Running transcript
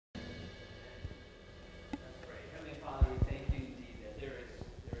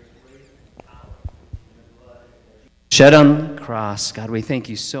Shed on the cross. God, we thank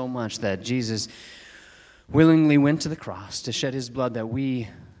you so much that Jesus willingly went to the cross to shed his blood that we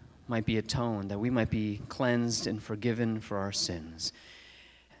might be atoned, that we might be cleansed and forgiven for our sins.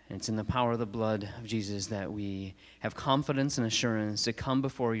 And it's in the power of the blood of Jesus that we have confidence and assurance to come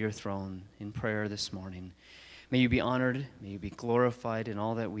before your throne in prayer this morning. May you be honored, may you be glorified in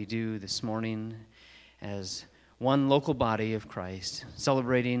all that we do this morning as one local body of Christ,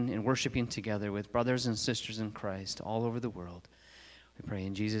 celebrating and worshiping together with brothers and sisters in Christ all over the world. We pray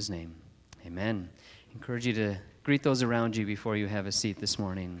in Jesus' name. Amen. I encourage you to greet those around you before you have a seat this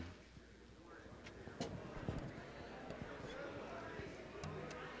morning.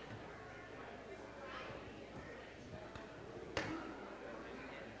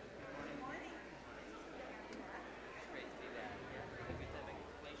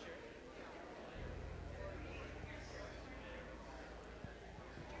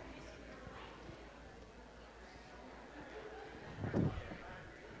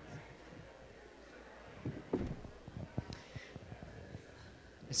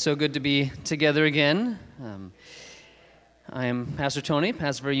 It's so good to be together again. I am Pastor Tony,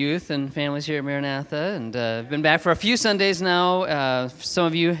 pastor for youth and families here at Maranatha, and I've been back for a few Sundays now. Some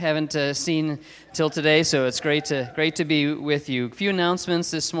of you haven't seen till today, so it's great to be with you. A few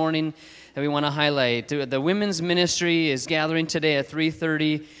announcements this morning that we want to highlight. The women's ministry is gathering today at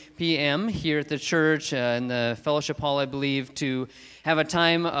 3:30 p.m. here at the church in the fellowship hall, I believe, to have a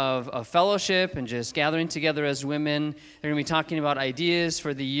time of fellowship and just gathering together as women. They're going to be talking about ideas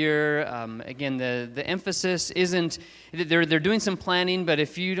for the year. Again, the emphasis isn't, they're doing some planning, but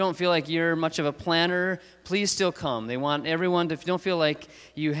if you don't feel like you're much of a planner, please still come. They want everyone to, if you don't feel like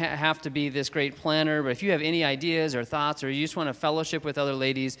you have to be this great planner, but if you have any ideas or thoughts, or you just want to fellowship with other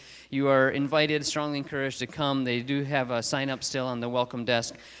ladies, you are invited, strongly encouraged to come. They do have a sign-up still on the welcome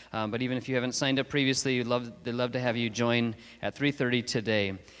desk, but even if you haven't signed up previously, they'd love to have you join at 3:30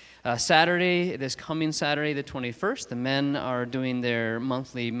 today. Saturday, this coming Saturday, the 21st, the men are doing their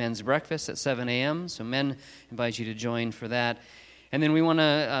monthly men's breakfast at 7 a.m., so men invite you to join for that. And then we want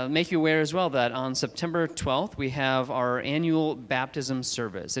to make you aware as well that on September 12th, we have our annual baptism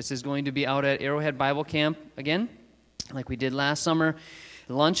service. This is going to be out at Arrowhead Bible Camp again, like we did last summer.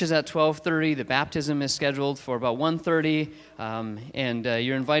 Lunch is at 12:30. The baptism is scheduled for about 1:30, and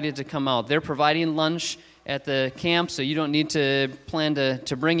you're invited to come out. They're providing lunch at the camp, so you don't need to plan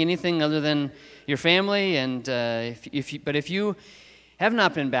to bring anything other than your family. And if you have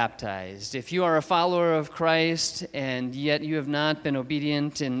not been baptized, if you are a follower of Christ and yet you have not been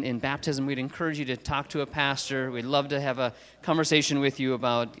obedient in baptism, we'd encourage you to talk to a pastor. We'd love to have a conversation with you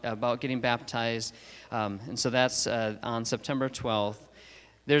about getting baptized. And so that's on September 12th.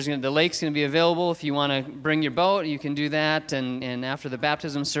 The lake's going to be available. If you want to bring your boat, you can do that. And after the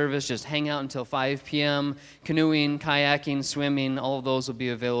baptism service, just hang out until 5 p.m. Canoeing, kayaking, swimming, all of those will be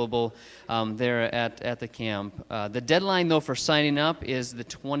available there at the camp. The deadline, though, for signing up is the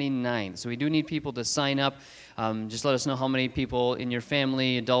 29th. So we do need people to sign up. Just let us know how many people in your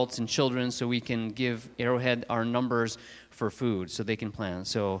family, adults and children, so we can give Arrowhead our numbers for food so they can plan.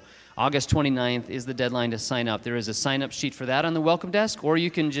 So August 29th is the deadline to sign up. There is a sign-up sheet for that on the welcome desk, or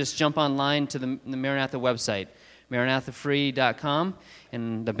you can just jump online to the Maranatha website, maranathafree.com,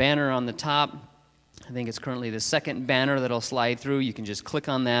 and the banner on the top, I think it's currently the second banner that'll slide through. You can just click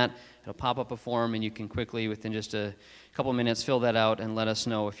on that. It'll pop up a form, and you can quickly, within just a couple minutes, fill that out and let us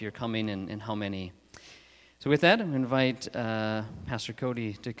know if you're coming and how many. So with that, I'm going to invite Pastor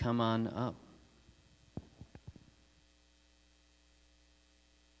Cody to come on up.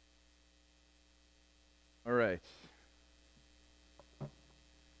 All right.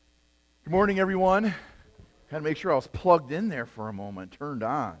 Good morning, everyone. Had to make sure I was plugged in there for a moment, turned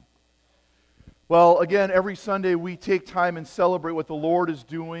on. Well, again, every Sunday we take time and celebrate what the Lord is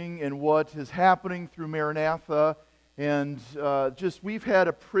doing and what is happening through Maranatha. And we've had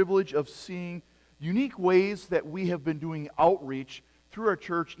a privilege of seeing unique ways that we have been doing outreach through our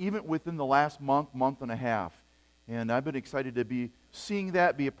church, even within the last month and a half. And I've been excited to be seeing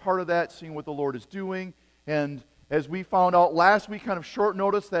that, be a part of that, seeing what the Lord is doing. And as we found out last week, kind of short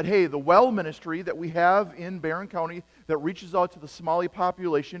notice, that, hey, the well ministry that we have in Barron County that reaches out to the Somali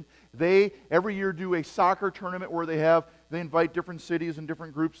population, they every year do a soccer tournament where they invite different cities and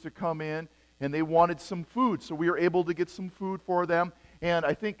different groups to come in, and they wanted some food. So we were able to get some food for them. And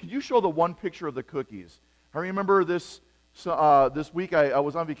I think, could you show the one picture of the cookies? I remember this week, I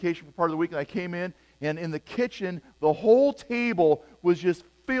was on vacation for part of the week, and I came in, and in the kitchen, the whole table was just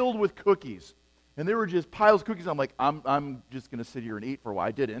filled with cookies. And there were just piles of cookies. I'm like, I'm just going to sit here and eat for a while.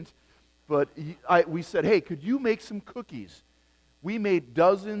 I didn't. But we said, hey, could you make some cookies? We made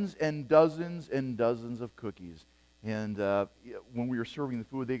dozens and dozens and dozens of cookies. And when we were serving the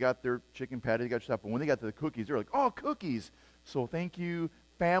food, they got their chicken patty, they got stuff. But when they got to the cookies, they were like, oh, cookies. So thank you,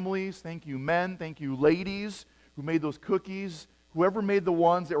 families. Thank you, men. Thank you, ladies, who made those cookies. Whoever made the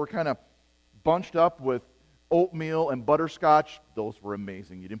ones that were kind of bunched up with oatmeal and butterscotch, those were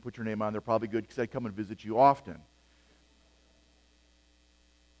amazing. You didn't put your name on. They're probably good because I'd come and visit you often.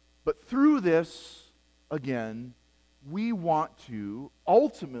 But through this, again, we want to,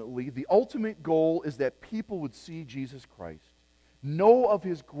 ultimately, the ultimate goal is that people would see Jesus Christ, know of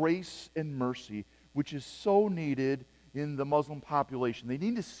his grace and mercy, which is so needed in the Muslim population. They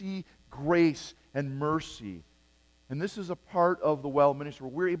need to see grace and mercy. And this is a part of the Well Ministry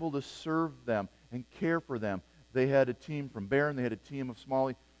where we're able to serve them and care for them. They had a team from Barron, they had a team of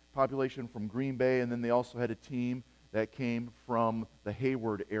Somali population from Green Bay, and then they also had a team that came from the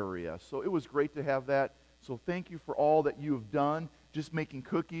Hayward area. So it was great to have that. So thank you for all that you have done, just making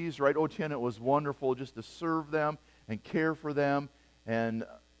cookies, right? Otieno, it was wonderful just to serve them and care for them. And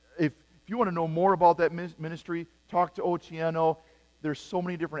if you want to know more about that ministry, talk to Otieno. There's so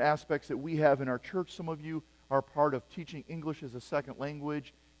many different aspects that we have in our church. Some of you are part of teaching English as a second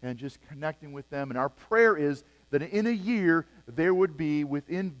language and just connecting with them. And our prayer is that in a year there would be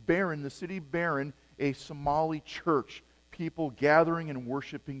within Barron, the city of Barron, a Somali church, people gathering and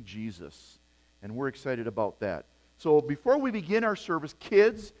worshiping Jesus. And we're excited about that. So before we begin our service,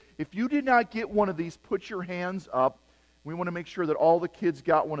 kids, if you did not get one of these, put your hands up. We want to make sure that all the kids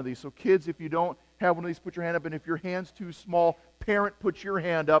got one of these. So kids, if you don't have one of these, put your hand up. And if your hand's too small, parent, put your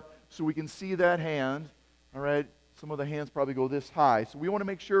hand up so we can see that hand. All right? Some of the hands probably go this high. So we want to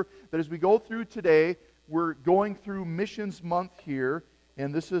make sure that as we go through today, we're going through Missions Month here.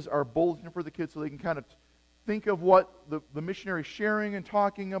 And this is our bulletin for the kids so they can kind of think of what the missionary is sharing and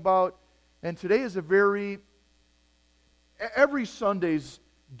talking about. And today is every Sunday's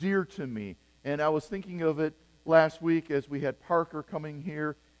dear to me. And I was thinking of it last week as we had Parker coming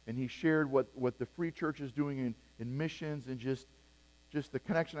here, and he shared what the Free Church is doing in missions and just the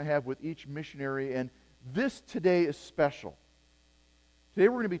connection I have with each missionary. And this today is special. Today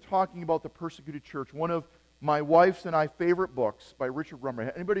we're going to be talking about the persecuted church, one of my wife's and I favorite books by Richard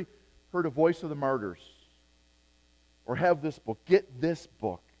Rummer. Anybody heard of Voice of the Martyrs? Or have this book? Get this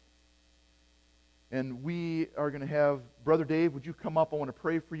book. And we are going to have Brother Dave, would you come up? I want to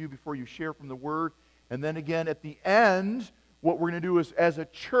pray for you before you share from the Word. And then again, at the end, what we're going to do is, as a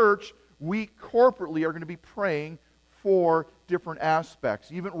church, we corporately are going to be praying for different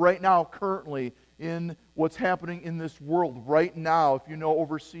aspects. Even right now, currently, in what's happening in this world right now, if you know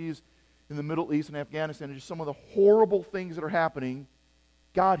overseas in the Middle East and Afghanistan, and just some of the horrible things that are happening,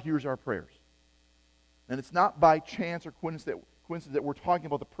 God hears our prayers. And it's not by chance or coincidence that we're talking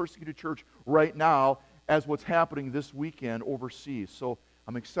about the persecuted church right now as what's happening this weekend overseas. So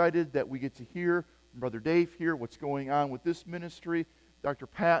I'm excited that we get to hear from Brother Dave here what's going on with this ministry, Dr.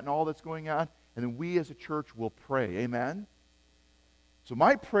 Pat and all that's going on, and then we as a church will pray. Amen? So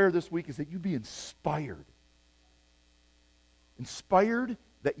my prayer this week is that you be inspired. Inspired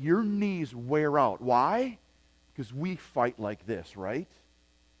that your knees wear out. Why? Because we fight like this, right?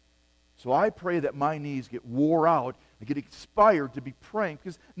 So I pray that my knees get wore out and get inspired to be praying,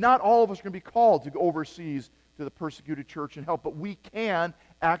 because not all of us are going to be called to go overseas to the persecuted church and help, but we can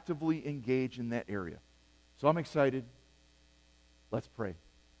actively engage in that area. So I'm excited. Let's pray.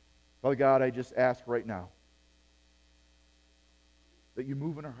 Father God, I just ask right now that you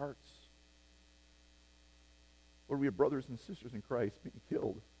move in our hearts. Lord, we have brothers and sisters in Christ being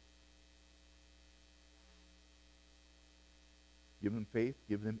killed. Give them faith,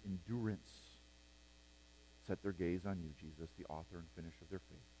 give them endurance. Set their gaze on you, Jesus, the author and finisher of their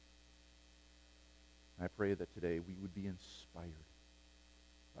faith. And I pray that today we would be inspired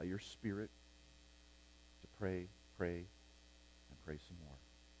by your Spirit to pray, and pray some more.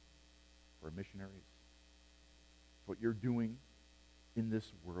 For our missionaries, for what you're doing in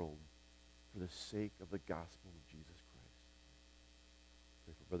this world for the sake of the gospel of Jesus Christ.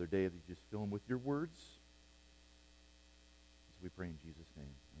 Pray for Brother Dave that you just fill him with your words. As we pray in Jesus'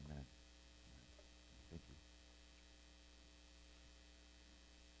 name, amen. Thank you.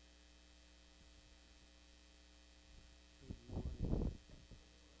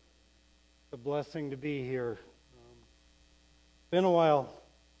 It's a blessing to be here. It's been a while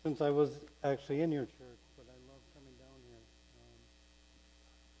since I was actually in your church, but I love coming down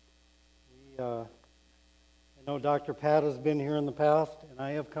here. I know Dr. Pat has been here in the past, and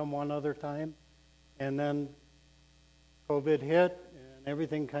I have come one other time, and then COVID hit, and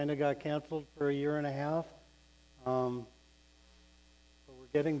everything kind of got canceled for a year and a half. So we're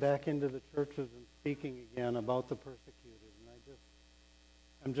getting back into the churches and speaking again about the persecuted, and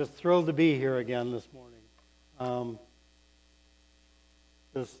I'm just thrilled to be here again this morning.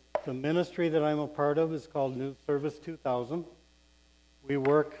 The ministry that I'm a part of is called New Service 2000. We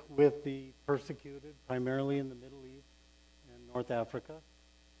work with the persecuted, primarily in the Middle East and North Africa.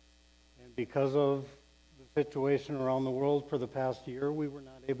 And because of the situation around the world for the past year, we were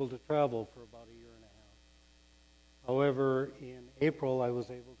not able to travel for about a year and a half. However, in April, I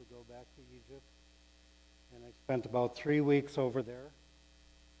was able to go back to Egypt, and I spent about 3 weeks over there.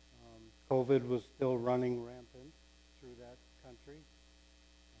 COVID was still running rampant through that country.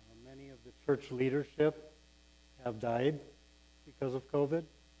 Many of the church leadership have died because of COVID.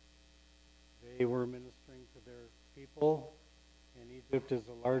 They were ministering to their people, and Egypt is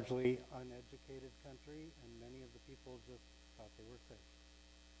a largely uneducated country, and many of the people just thought they were sick.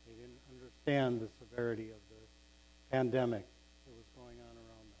 They didn't understand the severity of the pandemic that was going on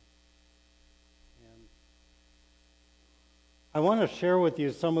around them. And I want to share with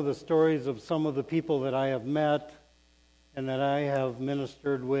you some of the stories of some of the people that I have met and that I have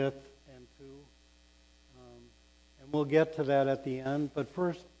ministered with and to. And we'll get to that at the end. But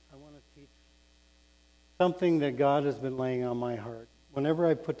first, I want to teach something that God has been laying on my heart. Whenever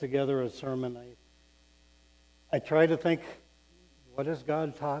I put together a sermon, I try to think, what has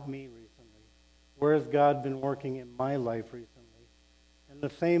God taught me recently? Where has God been working in my life recently? And the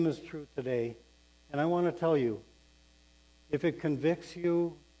same is true today. And I want to tell you, if it convicts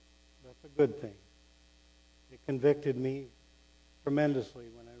you, that's a good thing. It convicted me tremendously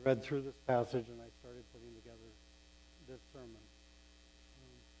when I read through this passage and I started putting together this sermon.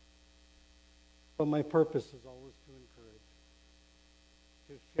 But my purpose is always to encourage,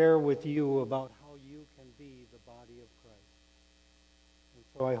 to share with you about how you can be the body of Christ. And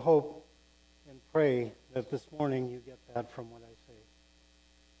so I hope and pray that this morning you get that from what I say.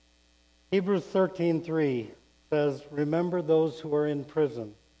 Hebrews 13:3 says, "Remember those who are in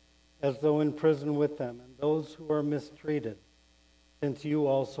prison, as though in prison with them, and those who are mistreated, since you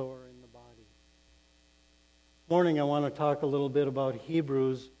also are in the body." This morning I want to talk a little bit about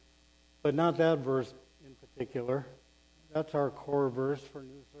Hebrews, but not that verse in particular. That's our core verse for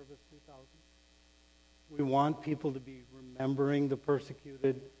New Service 2000. We want people to be remembering the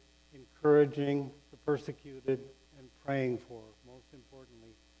persecuted, encouraging the persecuted, and praying for, most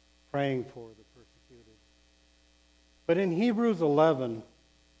importantly, praying for the persecuted. But in Hebrews 11,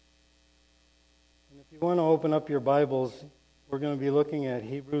 and if you want to open up your Bibles, we're going to be looking at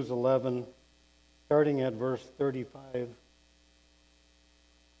Hebrews 11, starting at verse 35.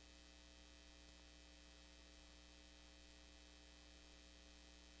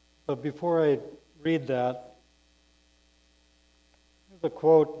 But before I read that, there's a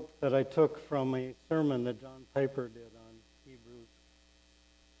quote that I took from a sermon that John Piper did on Hebrews.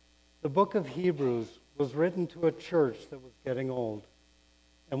 The book of Hebrews was written to a church that was getting old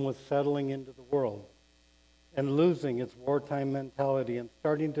and was settling into the world and losing its wartime mentality and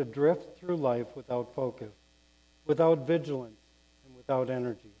starting to drift through life without focus, without vigilance, and without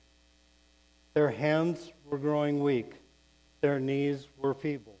energy. Their hands were growing weak. Their knees were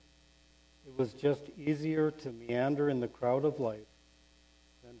feeble. It was just easier to meander in the crowd of life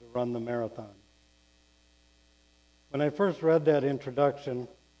than to run the marathon. When I first read that introduction,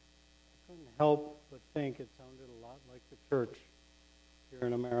 I couldn't help but think it sounded a lot like the church here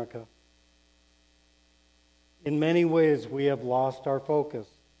in America. In many ways, we have lost our focus,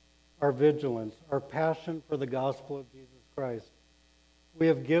 our vigilance, our passion for the gospel of Jesus Christ. We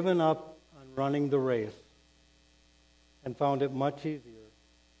have given up on running the race and found it much easier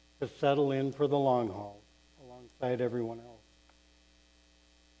to settle in for the long haul alongside everyone else.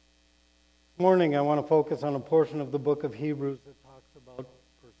 This morning, I want to focus on a portion of the book of Hebrews that talks about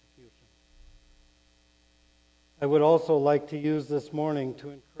persecution. I would also like to use this morning to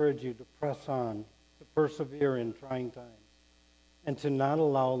encourage you to press on, to persevere in trying times, and to not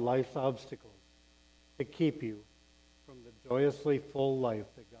allow life's obstacles to keep you from the joyously full life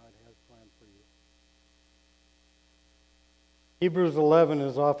that God has planned for you. Hebrews 11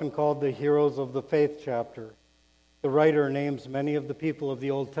 is often called the Heroes of the Faith chapter. The writer names many of the people of the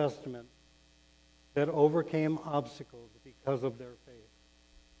Old Testament that overcame obstacles because of their faith.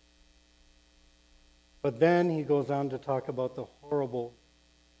 But then he goes on to talk about the horrible,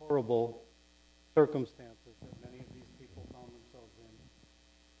 horrible circumstances that many of these people found themselves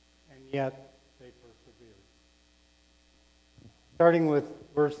in, and yet they persevered. Starting with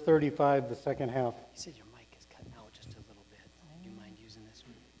verse 35, the second half. You said your mic is cutting out just a little bit. Do you mind using this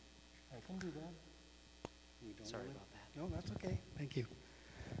one? I can do that. Sorry about that. No, that's okay. Thank you.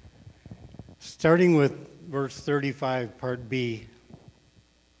 Starting with verse 35, part B.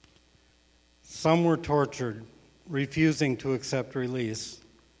 Some were tortured, refusing to accept release.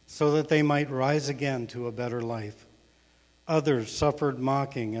 so that they might rise again to a better life. Others suffered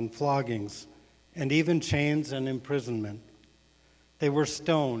mocking and floggings, and even chains and imprisonment. They were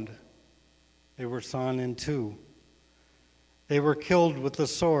stoned. They were sawn in two. They were killed with the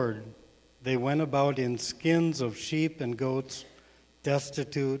sword. They went about in skins of sheep and goats,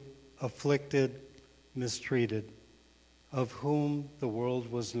 destitute, afflicted, mistreated, of whom the world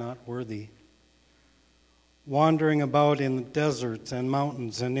was not worthy. Wandering about in deserts and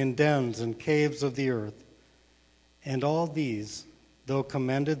mountains and in dens and caves of the earth. And all these, though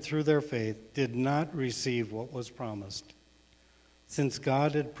commended through their faith, did not receive what was promised, since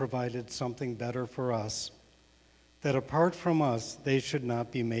God had provided something better for us, that apart from us they should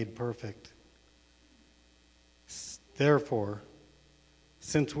not be made perfect. Therefore,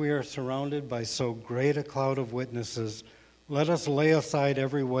 since we are surrounded by so great a cloud of witnesses, let us lay aside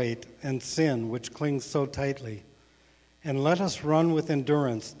every weight and sin which clings so tightly, and let us run with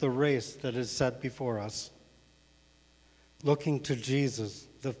endurance the race that is set before us, looking to Jesus,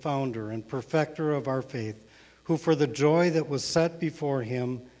 the founder and perfecter of our faith, who for the joy that was set before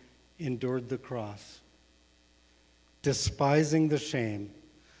him endured the cross, despising the shame,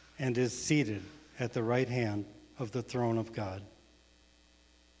 and is seated at the right hand of the throne of God.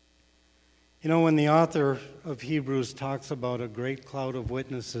 You know, when the author of Hebrews talks about a great cloud of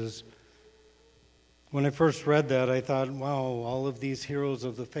witnesses, when I first read that, I thought, wow, all of these heroes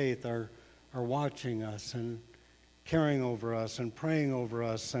of the faith are watching us and caring over us and praying over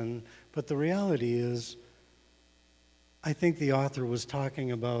us. But the reality is, I think the author was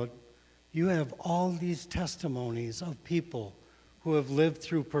talking about, you have all these testimonies of people who have lived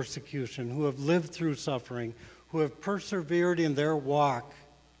through persecution, who have lived through suffering, who have persevered in their walk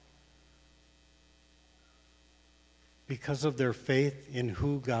because of their faith in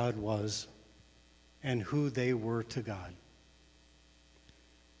who God was and who they were to God.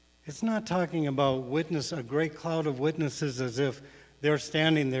 It's not talking about a great cloud of witnesses as if they're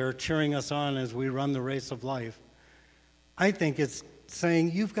standing there cheering us on as we run the race of life. I think it's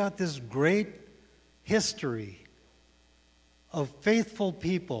saying you've got this great history of faithful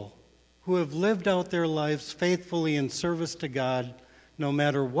people who have lived out their lives faithfully in service to God no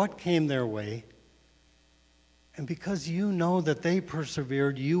matter what came their way. And because you know that they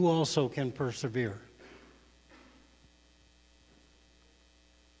persevered, you also can persevere.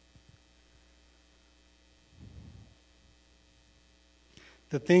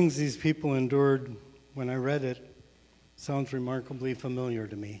 The things these people endured, when I read it, sounds remarkably familiar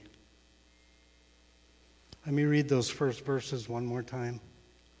to me. Let me read those first verses one more time.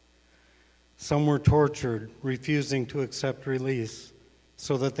 Some were tortured, refusing to accept release,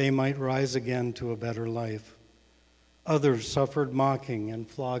 so that they might rise again to a better life. Others suffered mocking and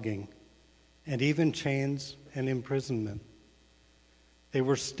flogging, and even chains and imprisonment. They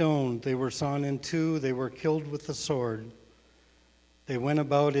were stoned, they were sawn in two, they were killed with the sword. They went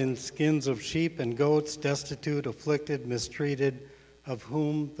about in skins of sheep and goats, destitute, afflicted, mistreated, of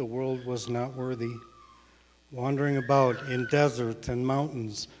whom the world was not worthy, wandering about in deserts and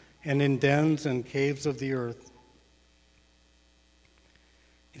mountains, and in dens and caves of the earth.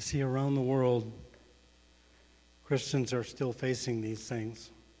 You see, around the world, Christians are still facing these things.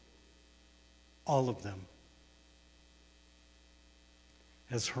 All of them.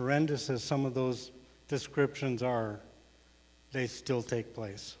 As horrendous as some of those descriptions are, they still take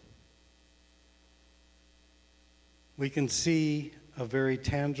place. We can see a very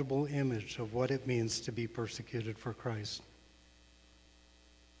tangible image of what it means to be persecuted for Christ.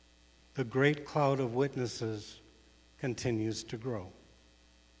 The great cloud of witnesses continues to grow.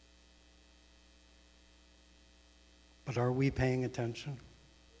 But are we paying attention?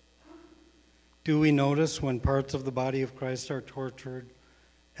 Do we notice when parts of the body of Christ are tortured,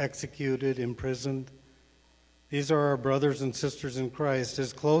 executed, imprisoned? These are our brothers and sisters in Christ,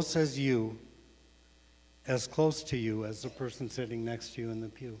 as close to you as the person sitting next to you in the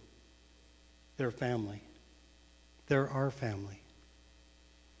pew. They're family. They're our family.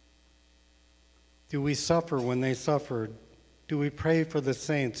 Do we suffer when they suffered? Do we pray for the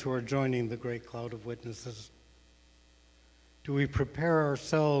saints who are joining the great cloud of witnesses? Do we prepare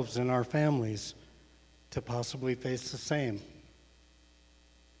ourselves and our families to possibly face the same,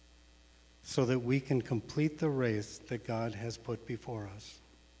 so that we can complete the race that God has put before us?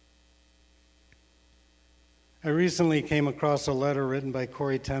 I recently came across a letter written by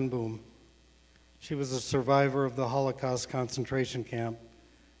Corrie ten Boom. She was a survivor of the Holocaust concentration camp,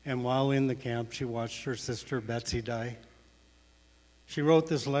 and while in the camp, she watched her sister Betsy die. She wrote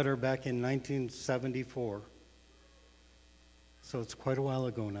this letter back in 1974, so it's quite a while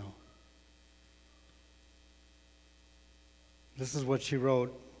ago now. This is what she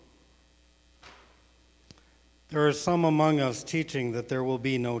wrote. There are some among us teaching that there will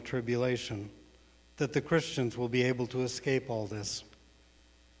be no tribulation, that the Christians will be able to escape all this.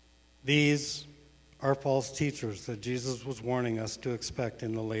 These are false teachers that Jesus was warning us to expect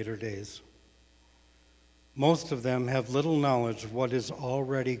in the later days. Most of them have little knowledge of what is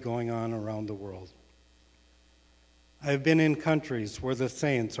already going on around the world. I have been in countries where the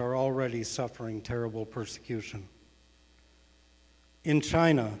saints are already suffering terrible persecution. In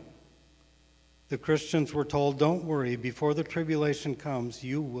China, the Christians were told, "Don't worry, before the tribulation comes,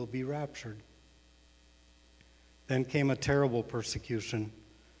 you will be raptured." Then came a terrible persecution.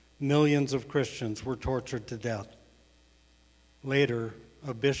 Millions of Christians were tortured to death. Later,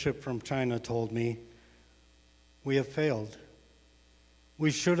 a bishop from China told me, "We have failed.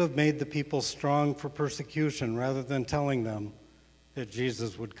 We should have made the people strong for persecution rather than telling them that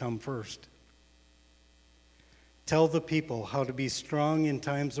Jesus would come first." Tell the people how to be strong in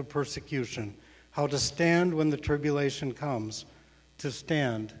times of persecution, how to stand when the tribulation comes, to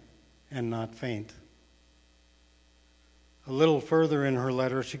stand and not faint. A little further in her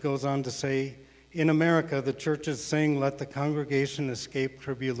letter, she goes on to say, "In America, the churches sing, 'Let the congregation escape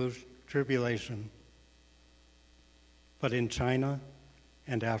tribulation.' But in China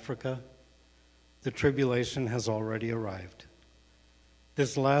and Africa, the tribulation has already arrived.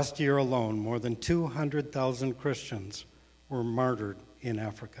 This last year alone, more than 200,000 Christians were martyred in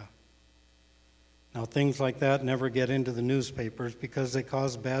Africa. Now, things like that never get into the newspapers because they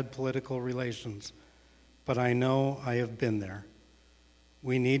cause bad political relations. But I know I have been there.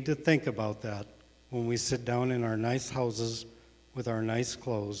 We need to think about that when we sit down in our nice houses with our nice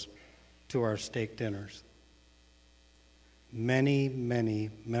clothes to our steak dinners. Many,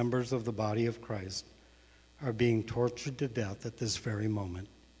 many members of the body of Christ are being tortured to death at this very moment.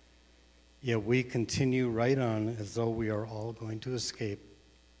 Yet we continue right on as though we are all going to escape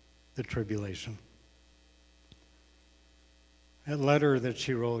the tribulation." That letter that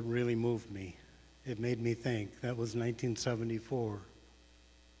she wrote really moved me. It made me think. That was 1974.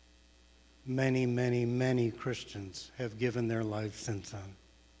 Many, many, many Christians have given their lives since then.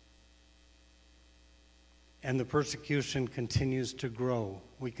 And the persecution continues to grow.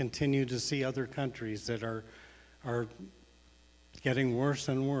 We continue to see other countries that are getting worse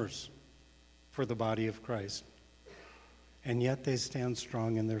and worse for the body of Christ. And yet they stand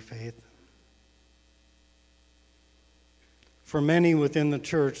strong in their faith. For many within the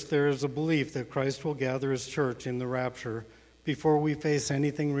church, there is a belief that Christ will gather his church in the rapture before we face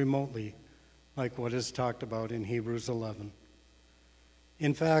anything remotely like what is talked about in Hebrews 11.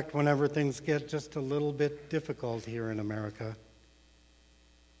 In fact, whenever things get just a little bit difficult here in America,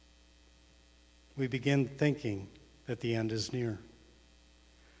 we begin thinking that the end is near.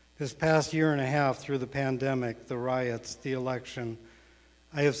 This past year and a half, through the pandemic, the riots, the election,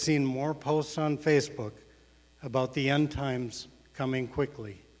 I have seen more posts on Facebook about the end times coming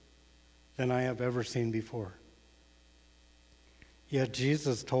quickly than I have ever seen before. Yet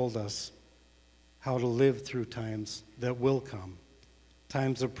Jesus told us how to live through times that will come,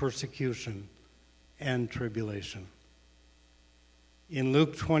 times of persecution and tribulation. In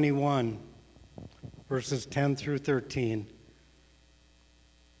Luke 21, verses 10 through 13,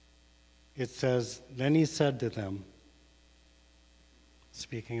 it says, "Then he said to them,"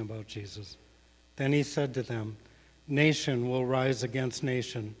 speaking about Jesus, "Then he said to them, 'Nation will rise against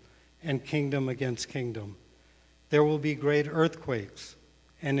nation, and kingdom against kingdom. There will be great earthquakes,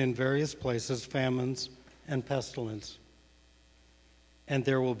 and in various places famines and pestilence. And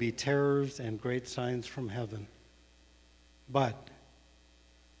there will be terrors and great signs from heaven. But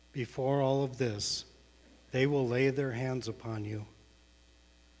before all of this, they will lay their hands upon you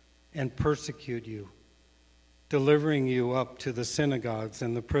and persecute you, delivering you up to the synagogues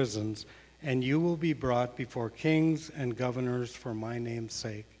and the prisons, and you will be brought before kings and governors for my name's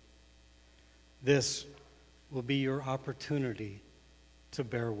sake. This will be your opportunity to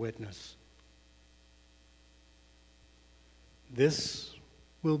bear witness.'" This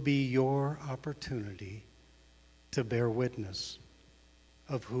will be your opportunity to bear witness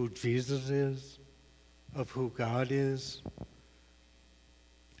of who Jesus is, of who God is,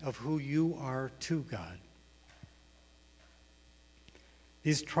 of who you are to God.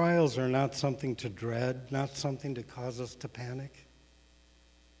 These trials are not something to dread, not something to cause us to panic.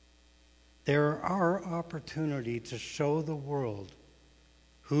 They're our opportunity to show the world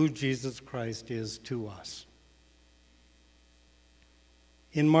who Jesus Christ is to us.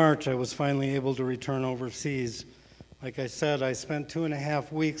 In March, I was finally able to return overseas. Like I said, I spent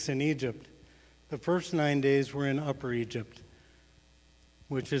 2.5 weeks in Egypt. The first 9 days were in Upper Egypt,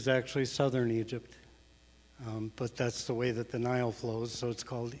 which is actually southern Egypt. But that's the way that the Nile flows, so it's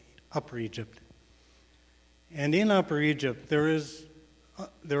called Upper Egypt. And in Upper Egypt,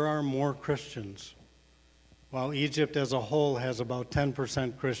 there are more Christians. While Egypt as a whole has about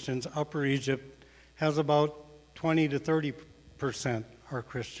 10% Christians, Upper Egypt has about 20 to 30% are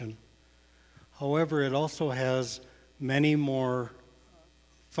Christian. However, it also has many more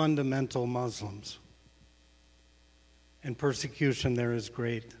fundamental Muslims. And persecution there is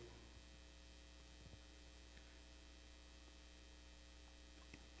great.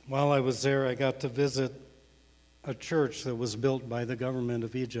 While I was there, I got to visit a church that was built by the government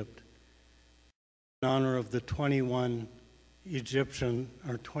of Egypt in honor of the 21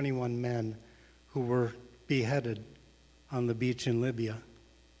 men who were beheaded on the beach in Libya.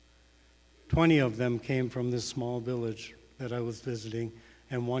 20 of them came from this small village that I was visiting,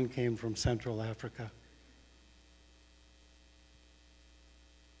 and one came from Central Africa.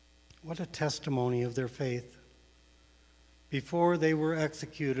 What a testimony of their faith. Before they were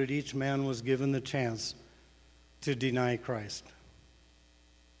executed, each man was given the chance to deny Christ.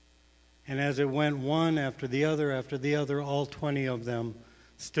 And as it went one after the other, all 20 of them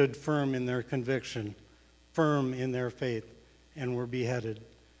stood firm in their conviction, firm in their faith, and were beheaded.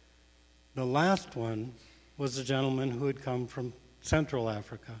 The last one was a gentleman who had come from Central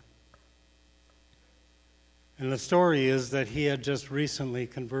Africa. And the story is that he had just recently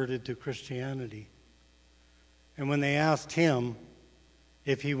converted to Christianity. And when they asked him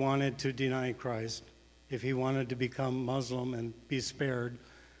if he wanted to deny Christ, if he wanted to become Muslim and be spared,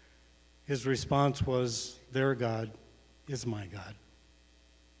 his response was, "Their God is my God."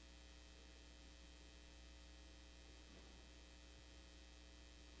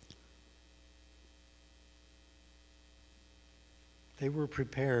 They were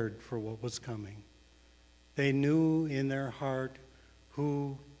prepared for what was coming. They knew in their heart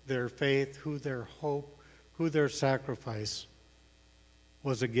who their faith, who their hope, who their sacrifice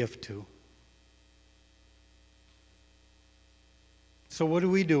was a gift to. So what do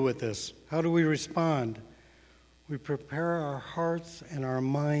we do with this? How do we respond? We prepare our hearts and our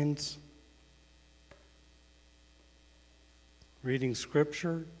minds, reading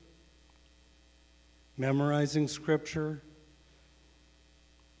Scripture, memorizing Scripture,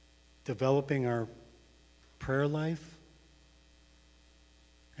 developing our prayer life,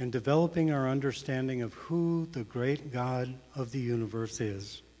 and developing our understanding of who the great God of the universe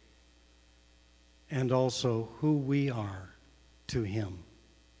is, and also who we are to Him.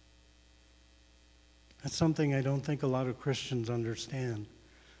 That's something I don't think a lot of Christians understand.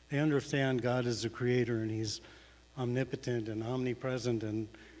 They understand God is the creator and He's omnipotent and omnipresent and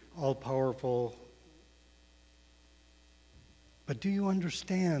all-powerful. But do you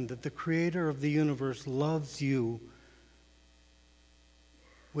understand that the creator of the universe loves you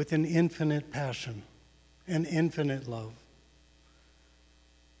with an infinite passion, an infinite love?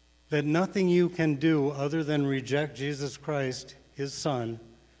 That nothing you can do other than reject Jesus Christ, His Son,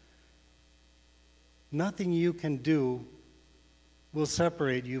 nothing you can do will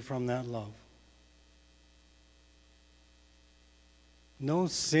separate you from that love. No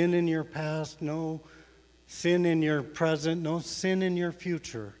sin in your past, no sin in your present, no sin in your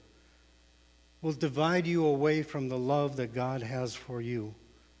future will divide you away from the love that God has for you.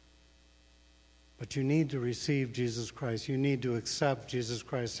 But you need to receive Jesus Christ. You need to accept Jesus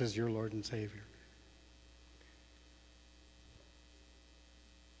Christ as your Lord and Savior.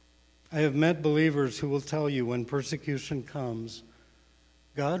 I have met believers who will tell you when persecution comes,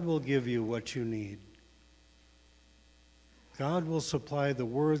 God will give you what you need. God will supply the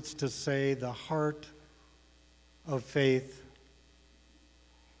words to say, the heart of faith.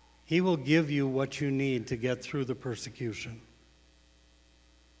 He will give you what you need to get through the persecution.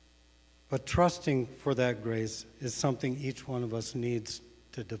 But trusting for that grace is something each one of us needs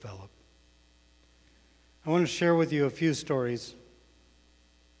to develop. I want to share with you a few stories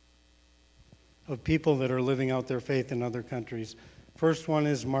of people that are living out their faith in other countries. First one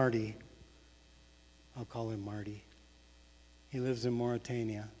is Marty. I'll call him Marty. He lives in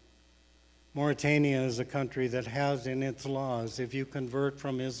Mauritania. Mauritania is a country that has in its laws, if you convert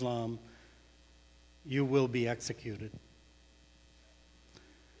from Islam, you will be executed.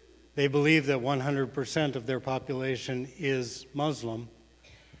 They believe that 100% of their population is Muslim,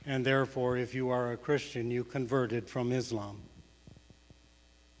 and therefore, if you are a Christian, you converted from Islam.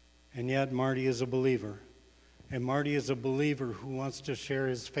 And yet, Marty is a believer. And Marty is a believer who wants to share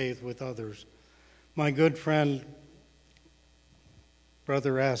his faith with others. My good friend,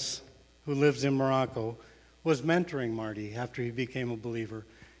 Brother S., who lives in Morocco, was mentoring Marty after he became a believer.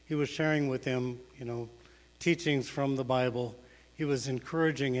 He was sharing with him, teachings from the Bible. He was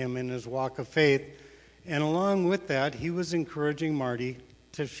encouraging him in his walk of faith. And along with that, he was encouraging Marty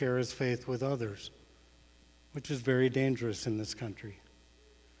to share his faith with others. which is very dangerous in this country.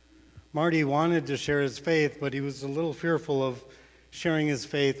 Marty wanted to share his faith, but he was a little fearful of sharing his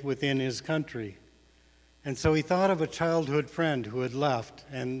faith within his country. And so he thought of a childhood friend who had left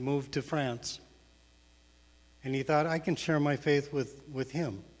and moved to France. And he thought, I can share my faith with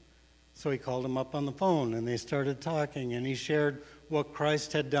him. So he called him up on the phone, and they started talking, and he shared what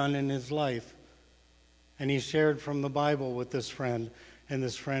Christ had done in his life. And he shared from the Bible with this friend, and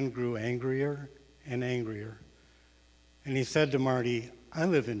this friend grew angrier and angrier. And he said to Marty, I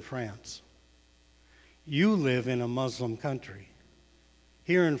live in France. You live in a Muslim country.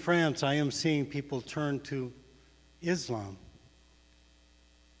 Here in France, I am seeing people turn to Islam.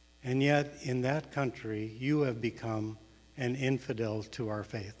 And yet, in that country, you have become an infidel to our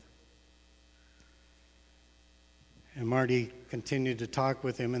faith. And Marty continued to talk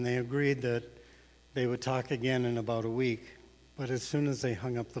with him, and they agreed that they would talk again in about a week. But as soon as they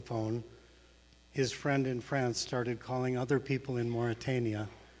hung up the phone, his friend in France started calling other people in Mauritania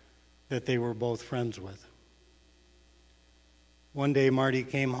that they were both friends with. One day, Marty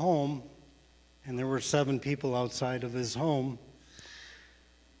came home, and there were 7 people outside of his home.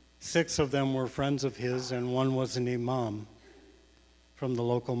 6 of them were friends of his, and 1 was an imam from the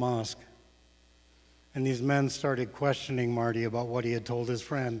local mosque. And these men started questioning Marty about what he had told his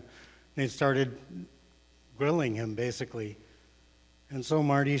friend. They started grilling him, basically. And so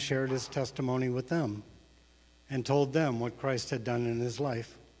Marty shared his testimony with them and told them what Christ had done in his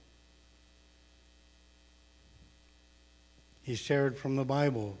life. He shared from the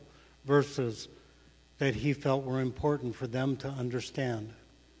Bible verses that he felt were important for them to understand,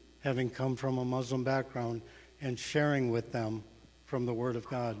 having come from a Muslim background and sharing with them from the Word of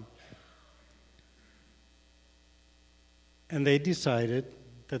God. And they decided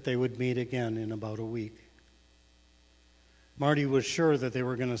that they would meet again in about a week. Marty was sure that they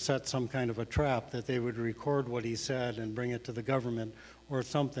were going to set some kind of a trap, that they would record what he said and bring it to the government or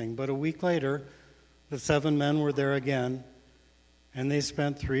something. But a week later, the 7 men were there again, and they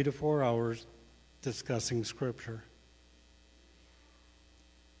spent 3 to 4 hours discussing Scripture.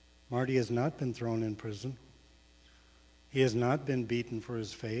 Marty has not been thrown in prison. He has not been beaten for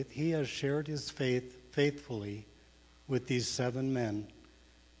his faith. He has shared his faith faithfully with these 7 men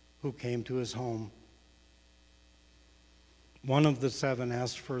who came to his home. One of the 7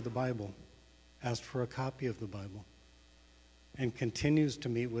 asked for the Bible, asked for a copy of the Bible, and continues to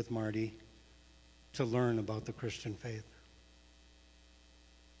meet with Marty to learn about the Christian faith.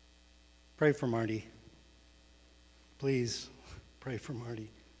 Pray for Marty. Please pray for Marty.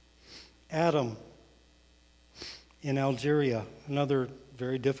 Adam in Algeria, another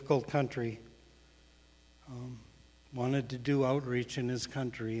very difficult country, wanted to do outreach in his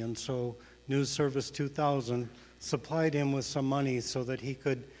country, and so News Service 2000 supplied him with some money so that he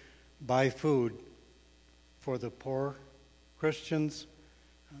could buy food for the poor Christians.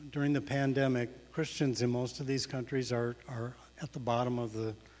 During the pandemic, Christians in most of these countries are at the bottom of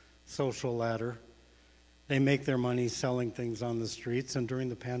the social ladder. They make their money selling things on the streets, and during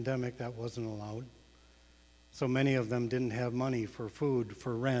the pandemic, that wasn't allowed. So many of them didn't have money for food,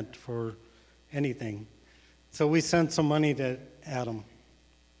 for rent, for anything. So we sent some money to Adam,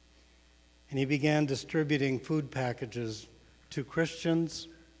 and he began distributing food packages to Christians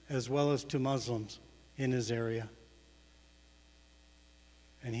as well as to Muslims in his area.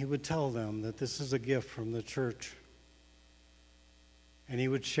 And he would tell them that this is a gift from the church. And he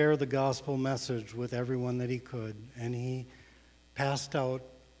would share the gospel message with everyone that he could. And he passed out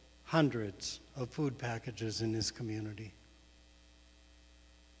hundreds of food packages in his community,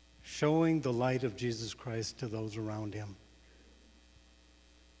 showing the light of Jesus Christ to those around him.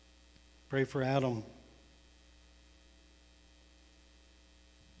 Pray for Adam.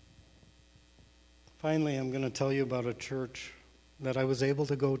 Finally, I'm going to tell you about a church that I was able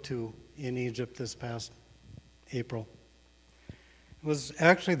to go to in Egypt this past April. It was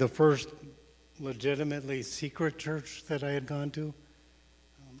actually the first legitimately secret church that I had gone to.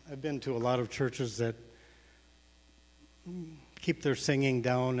 I've been to a lot of churches that keep their singing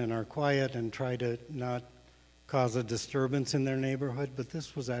down and are quiet and try to not cause a disturbance in their neighborhood, but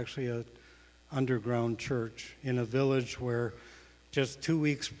this was actually an underground church in a village where just 2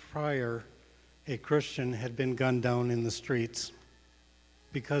 weeks prior, a Christian had been gunned down in the streets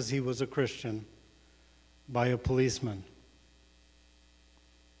because he was a Christian by a policeman.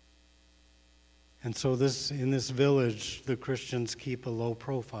 And so in this village, the Christians keep a low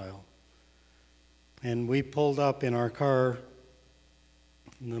profile. And we pulled up in our car,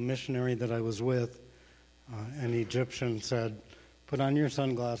 and the missionary that I was with, an Egyptian, said, "Put on your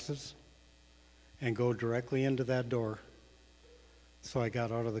sunglasses and go directly into that door." So I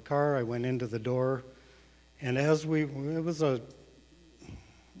got out of the car, I went into the door, And it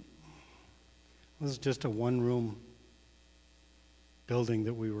was just a one-room building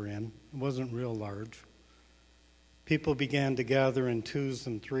that we were in. It wasn't real large. People began to gather in twos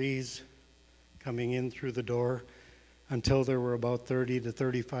and threes, coming in through the door, until there were about 30 to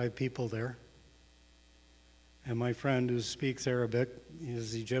 35 people there. And my friend, who speaks Arabic,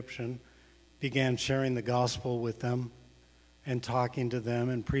 is Egyptian, began sharing the gospel with them and talking to them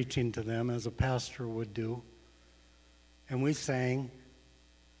and preaching to them as a pastor would do. And we sang,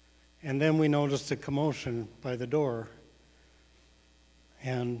 and then we noticed a commotion by the door.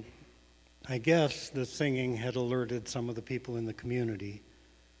 And I guess the singing had alerted some of the people in the community.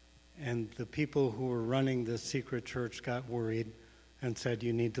 And the people who were running this secret church got worried and said,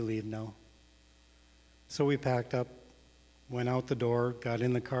 "You need to leave now." So we packed up, went out the door, got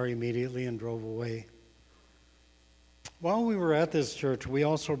in the car immediately, and drove away. While we were at this church, we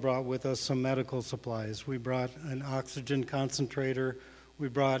also brought with us some medical supplies. We brought an oxygen concentrator. We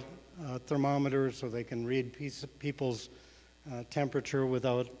brought thermometers so they can read people's temperature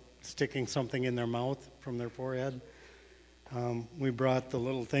without sticking something in their mouth from their forehead. We brought the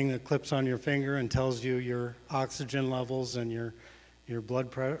little thing that clips on your finger and tells you your oxygen levels and your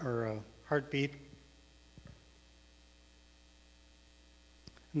blood pressure or heartbeat.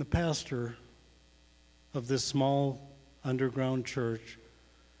 And the pastor of this small underground church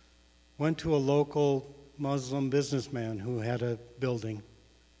went to a local Muslim businessman who had a building,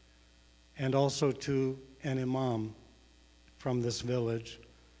 and also to an imam from this village,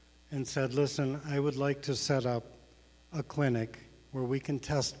 and said, "Listen, I would like to set up a clinic where we can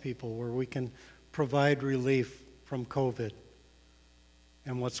test people, where we can provide relief from COVID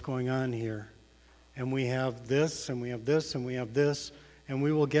and what's going on here. And we have this, and we have this, and we have this, and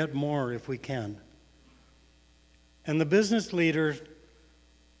we will get more if we can." And the business leader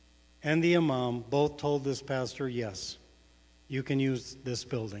and the imam both told this pastor, "Yes, you can use this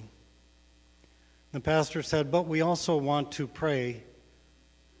building." The pastor said, "But we also want to pray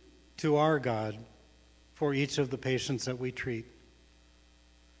to our God for each of the patients that we treat."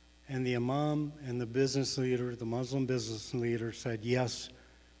 And the imam and the business leader, the Muslim business leader, said, "Yes,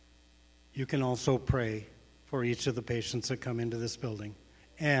 you can also pray for each of the patients that come into this building.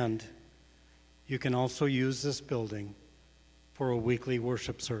 And you can also use this building for a weekly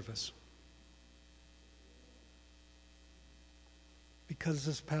worship service." Because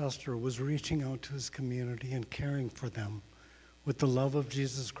this pastor was reaching out to his community and caring for them with the love of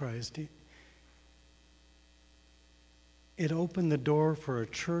Jesus Christ, it opened the door for a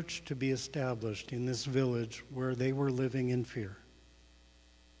church to be established in this village where they were living in fear.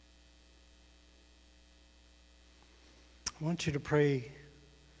 I want you to pray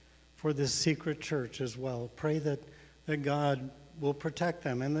for this secret church as well. Pray that God will protect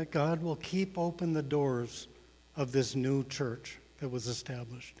them and that God will keep open the doors of this new church that was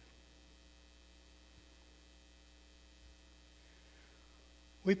established.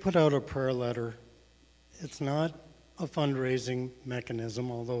 We put out a prayer letter. It's not a fundraising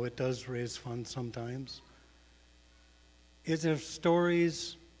mechanism, although it does raise funds sometimes. It is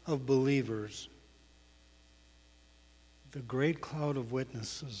stories of believers, the great cloud of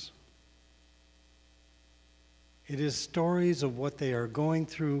witnesses. It is stories of what they are going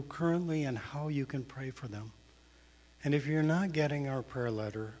through currently and how you can pray for them. And if you're not getting our prayer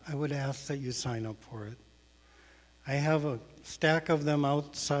letter, I would ask that you sign up for it. I have a stack of them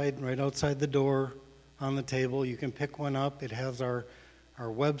outside, right outside the door on the table. You can pick one up. It has our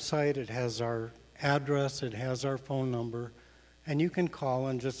website, it has our address, it has our phone number. And you can call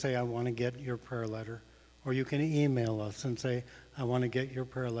and just say, "I want to get your prayer letter." Or you can email us and say, "I want to get your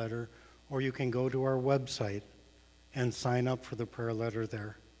prayer letter." Or you can go to our website and sign up for the prayer letter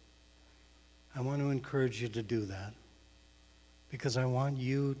there. I want to encourage you to do that because I want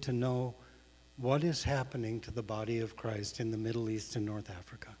you to know what is happening to the body of Christ in the Middle East and North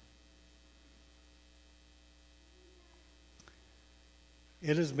Africa.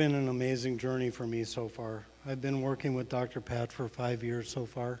 It has been an amazing journey for me so far. I've been working with Dr. Pat for 5 years so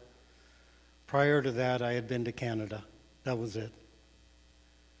far. Prior to that, I had been to Canada. That was it.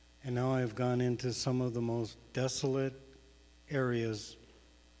 And now I've gone into some of the most desolate areas,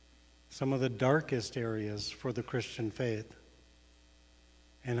 some of the darkest areas for the Christian faith.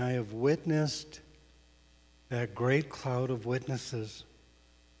 And I have witnessed that great cloud of witnesses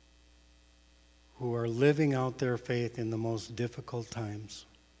who are living out their faith in the most difficult times,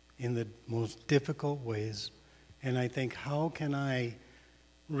 in the most difficult ways. And I think, how can I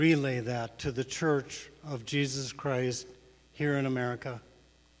relay that to the Church of Jesus Christ here in America?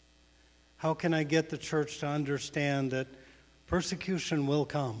 How can I get the church to understand that persecution will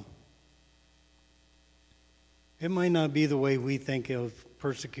come? It might not be the way we think of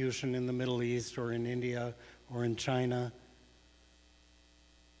persecution in the Middle East or in India or in China.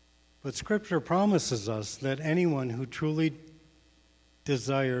 But Scripture promises us that anyone who truly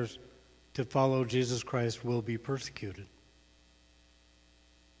desires to follow Jesus Christ will be persecuted.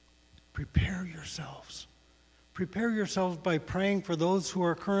 Prepare yourselves. Prepare yourselves by praying for those who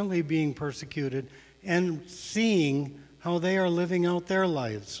are currently being persecuted and seeing how they are living out their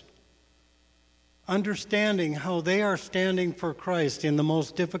lives. Understanding how they are standing for Christ in the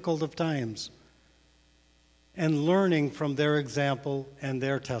most difficult of times. And learning from their example and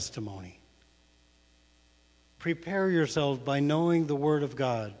their testimony. Prepare yourselves by knowing the Word of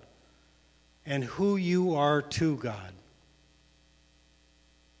God and who you are to God.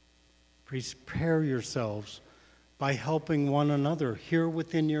 Prepare yourselves by helping one another here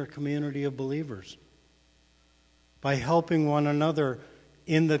within your community of believers. By helping one another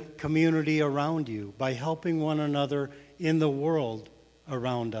in the community around you. By helping one another in the world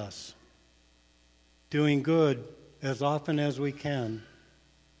around us. Doing good as often as we can,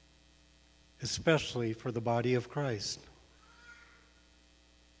 especially for the body of Christ.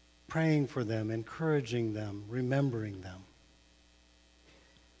 Praying for them, encouraging them, remembering them.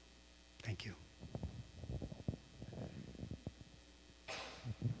 Thank you. Thank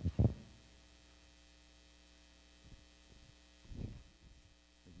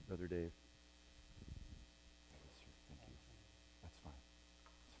you, Brother Dave. Thank you. That's fine.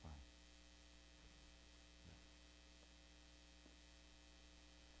 That's fine.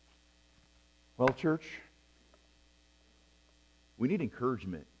 Well, church, we need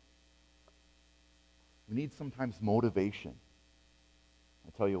encouragement. We need sometimes motivation. I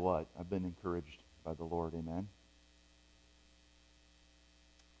tell you what, I've been encouraged by the Lord. Amen.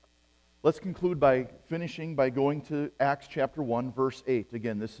 Let's conclude by finishing by going to Acts chapter 1, verse 8.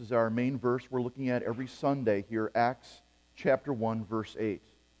 Again, this is our main verse we're looking at every Sunday here, Acts chapter 1, verse 8.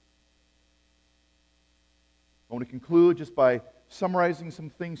 I want to conclude just by summarizing some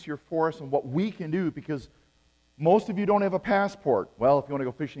things here for us and what we can do, because most of you don't have a passport. Well, if you want to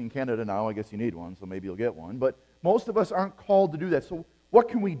go fishing in Canada now, I guess you need one, so maybe you'll get one. But most of us aren't called to do that. So what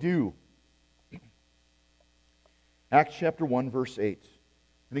can we do? Acts chapter 1, verse 8.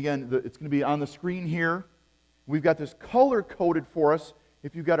 And again, it's going to be on the screen here. We've got this color-coded for us.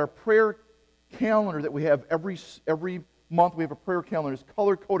 If you've got our prayer calendar that we have every month, we have a prayer calendar. It's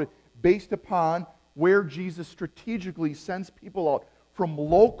color-coded based upon where Jesus strategically sends people out from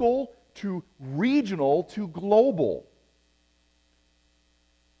local to regional to global.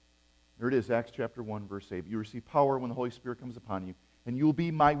 There it is, Acts chapter 1, verse 8. You receive power when the Holy Spirit comes upon you, and you will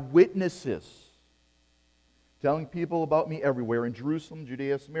be my witnesses, telling people about me everywhere, in Jerusalem,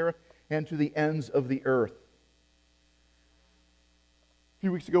 Judea, Samaria, and to the ends of the earth. A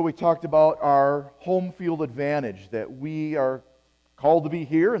few weeks ago we talked about our home field advantage, that we are called to be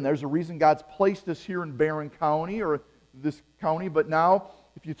here, and there's a reason God's placed us here in Barron County, or this county. But now,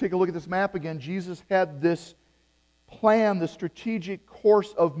 if you take a look at this map again, Jesus had this plan, this strategic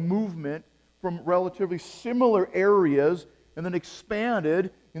course of movement from relatively similar areas, and then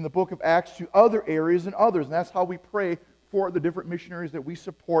expanded in the book of Acts to other areas and others. And that's how we pray for the different missionaries that we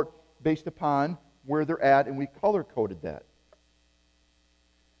support based upon where they're at, and we color-coded that.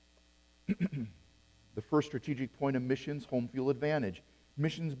 The first strategic point of missions, home field advantage.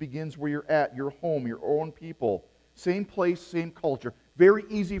 Missions begins where you're at, your home, your own people. Same place, same culture. Very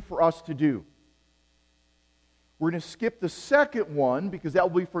easy for us to do. We're going to skip the second one because that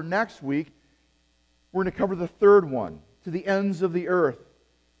will be for next week. We're going to cover the third one, to the ends of the earth.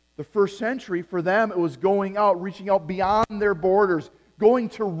 The first century, for them, it was going out, reaching out beyond their borders, going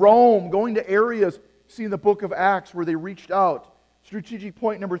to Rome, going to areas, see in the book of Acts where they reached out. Strategic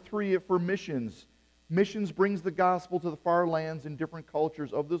point number 3 for missions. Missions brings the gospel to the far lands and different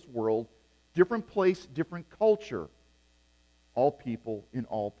cultures of this world. Different place, different culture. All people in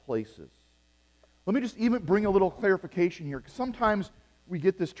all places. Let me just even bring a little clarification here, because sometimes we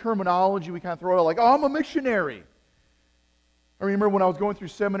get this terminology, we kind of throw it out like, oh, I'm a missionary. I remember when I was going through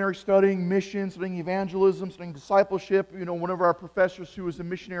seminary studying missions, studying evangelism, studying discipleship, one of our professors who was a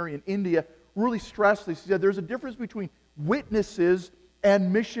missionary in India really stressed this. He said there's a difference between witnesses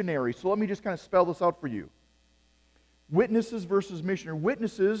and missionaries. So let me just kind of spell this out for you. Witnesses versus missionary.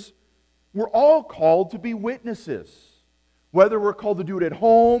 Witnesses, we're all called to be witnesses. Whether we're called to do it at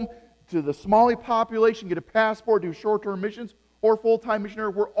home, to the Somali population, get a passport, do short-term missions, or full-time missionary,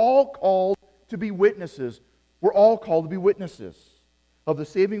 we're all called to be witnesses. We're all called to be witnesses of the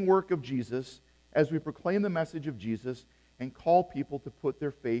saving work of Jesus as we proclaim the message of Jesus and call people to put their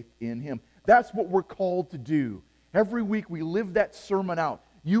faith in Him. That's what we're called to do. Every week we live that sermon out.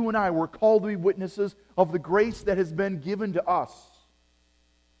 You and I were called to be witnesses of the grace that has been given to us.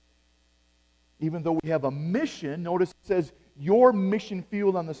 Even though we have a mission, notice it says, your mission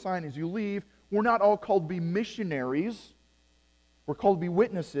field on the sign as you leave. We're not all called to be missionaries. We're called to be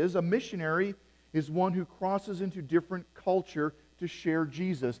witnesses. A missionary is one who crosses into different culture to share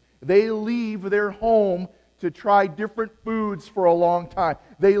Jesus. They leave their home to try different foods for a long time.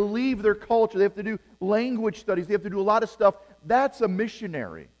 They leave their culture. They have to do language studies. They have to do a lot of stuff. That's a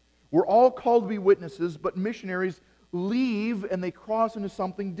missionary. We're all called to be witnesses, but missionaries leave and they cross into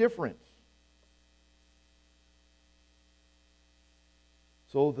something different.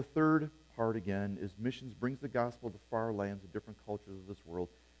 So the third part again is missions brings the gospel to far lands and different cultures of this world,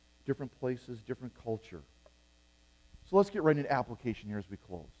 different places, different culture. So let's get right into application here as we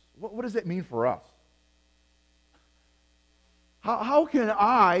close. What does that mean for us? How can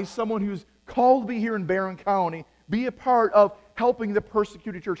I, someone who's called to be here in Barron County, be a part of helping the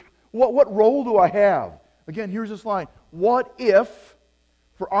persecuted church? What role do I have? Again, here's this line. What if,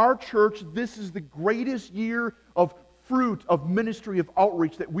 for our church, this is the greatest year of fruit, of ministry, of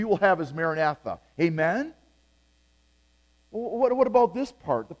outreach that we will have as Maranatha? Amen? What about this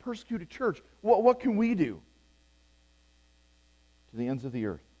part, the persecuted church? What can we do? To the ends of the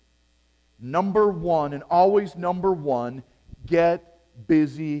earth. Number one, and always number one, get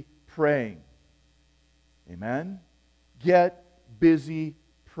busy praying. Amen? Get busy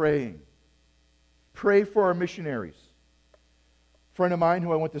praying. Pray for our missionaries. A friend of mine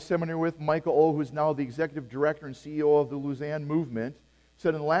who I went to seminary with, Michael O., who is now the executive director and CEO of the Lausanne movement,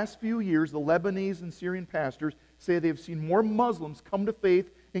 said in the last few years, the Lebanese and Syrian pastors say they've seen more Muslims come to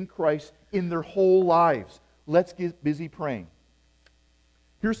faith in Christ in their whole lives. Let's get busy praying.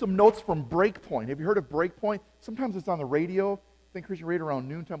 Here's some notes from Breakpoint. Have you heard of Breakpoint? Sometimes it's on the radio. I think Christian radio around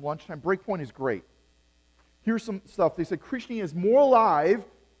noontime, lunchtime. Breakpoint is great. Here's some stuff. They said Christianity is more alive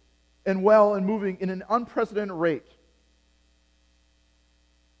and well and moving in an unprecedented rate.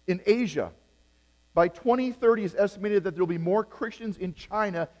 In Asia, by 2030, it's estimated that there will be more Christians in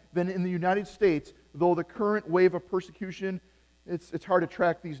China than in the United States, though the current wave of persecution, it's hard to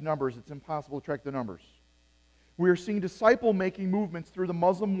track these numbers. It's impossible to track the numbers. We are seeing disciple-making movements through the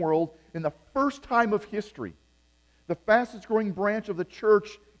Muslim world in the first time of history. The fastest-growing branch of the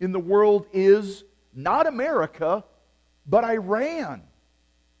church in the world is not America, but Iran.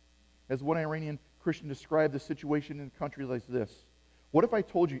 As one Iranian Christian described the situation in a country like this. What if I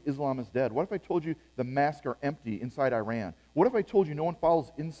told you Islam is dead? What if I told you the mosques are empty inside Iran? What if I told you no one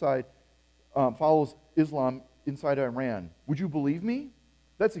follows Islam inside Iran? Would you believe me?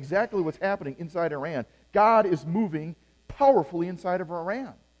 That's exactly what's happening inside Iran. God is moving powerfully inside of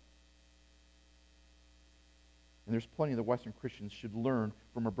Iran. And there's plenty that Western Christians should learn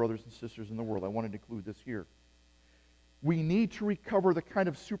from our brothers and sisters in the world. I wanted to include this here. We need to recover the kind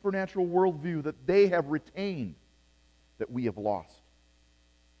of supernatural worldview that they have retained that we have lost.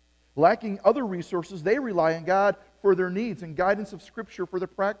 Lacking other resources, they rely on God for their needs and guidance of Scripture for their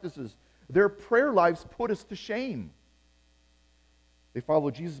practices. Their prayer lives put us to shame. They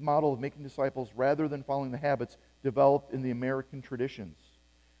follow Jesus' model of making disciples rather than following the habits developed in the American traditions.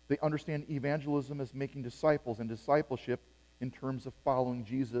 They understand evangelism as making disciples and discipleship in terms of following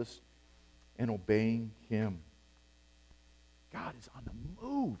Jesus and obeying Him. God is on the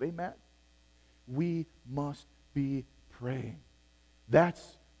move, amen? We must be praying.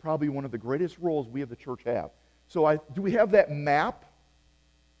 That's probably one of the greatest roles we as the church have. So do we have that map?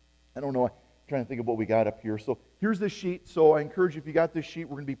 I don't know. I'm trying to think of what we got up here. So here's the sheet. So I encourage you, if you got this sheet,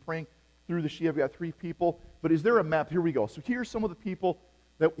 we're going to be praying through the sheet. I've got 3 people. But is there a map? Here we go. So here's some of the people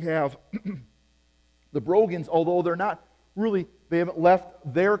that we have. The Brogans, although they're not really, they haven't left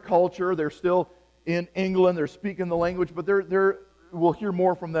their culture. They're still in England. They're speaking the language. But we'll hear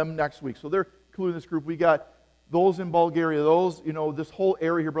more from them next week. So they're included in this group. We got those in Bulgaria. Those, this whole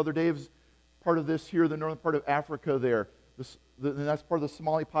area here. Brother Dave's part of this here, the northern part of Africa there. And that's part of the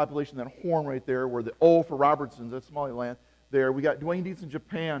Somali population, that horn right there, where the O for Robertson's, that's Somaliland there. We got Dwayne Dietz in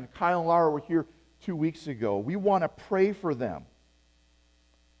Japan. Kyle and Laura were here 2 weeks ago. We want to pray for them.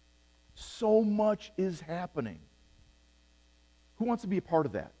 So much is happening. Who wants to be a part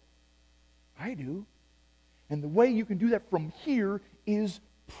of that? I do. And the way you can do that from here is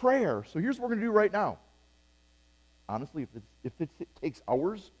prayer. So here's what we're going to do right now. Honestly, if it takes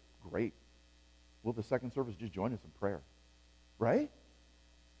hours, great. Will the second service just join us in prayer? Right?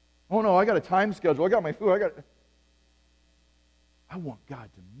 Oh no, I got a time schedule. I got my food. I want God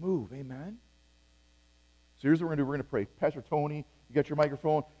to move. Amen? So here's what we're going to do. We're going to pray. Pastor Tony, you got your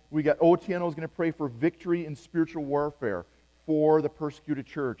microphone. We got Otieno is going to pray for victory in spiritual warfare for the persecuted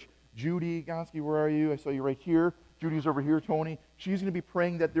church. Judy Gonski, where are you? I saw you right here. Judy's over here, Tony. She's going to be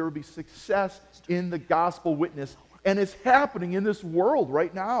praying that there will be success in the gospel witness. And it's happening in this world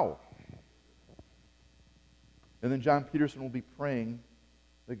right now. And then John Peterson will be praying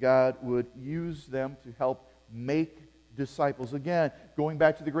that God would use them to help make disciples. Again, going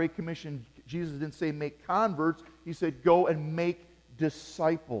back to the Great Commission, Jesus didn't say make converts. He said go and make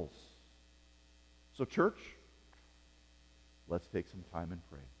disciples. So church, let's take some time and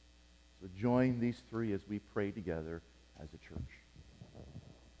pray. So join these three as we pray together as a church.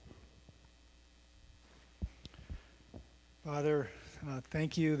 Father,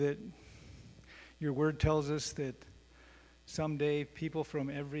 thank you that your word tells us that someday people from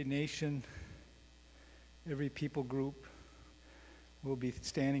every nation, every people group will be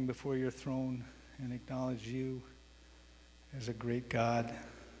standing before your throne and acknowledge you as a great God.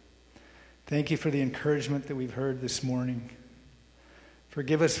 Thank you for the encouragement that we've heard this morning.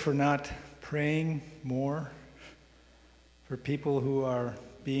 Forgive us for not praying more for people who are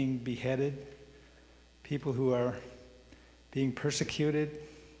being beheaded, people who are being persecuted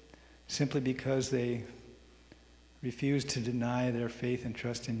simply because they refuse to deny their faith and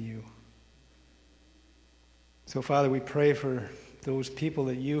trust in you. So, Father, we pray for those people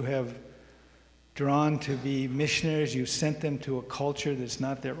that you have drawn to be missionaries. You've sent them to a culture that's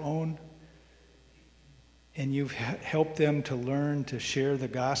not their own. And you've helped them to learn to share the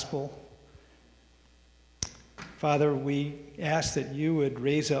gospel. Father, we ask that you would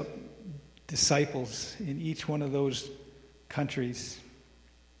raise up disciples in each one of those countries.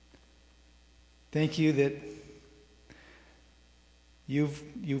 Thank you that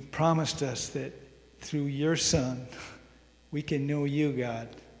you've promised us that through your Son we can know you, God.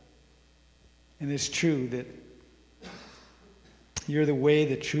 And it's true that you're the way,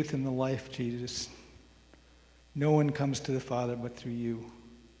 the truth, and the life, Jesus. No one comes to the Father but through you.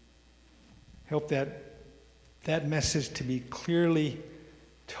 Help that message to be clearly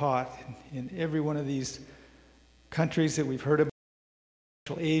taught in every one of these countries that we've heard about.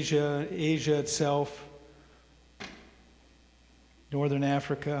 Asia itself, Northern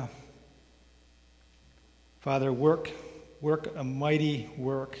Africa. Father, work a mighty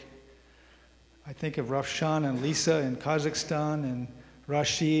work. I think of Rafshan and Lisa in Kazakhstan and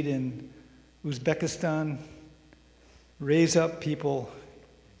Rashid in Uzbekistan. Raise up people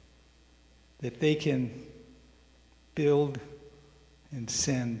that they can build and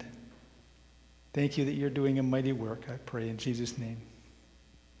send. Thank you that you're doing a mighty work, I pray in Jesus' name.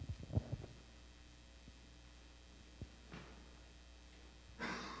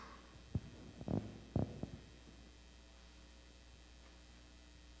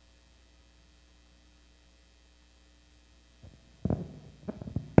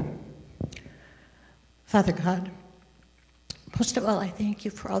 Father God, most of all, I thank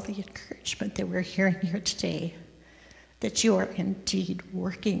you for all the encouragement that we're hearing here today, that you are indeed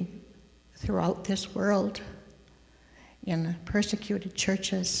working throughout this world in persecuted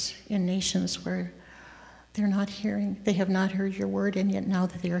churches, in nations where they have not heard your word, and yet now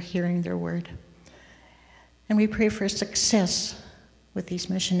that they are hearing their word. And we pray for success with these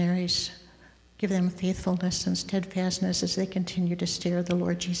missionaries. Give them faithfulness and steadfastness as they continue to share the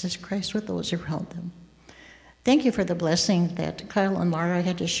Lord Jesus Christ with those around them. Thank you for the blessing that Kyle and Laura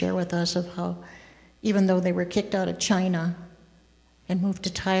had to share with us of how, even though they were kicked out of China and moved to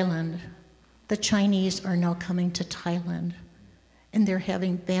Thailand, the Chinese are now coming to Thailand, and they're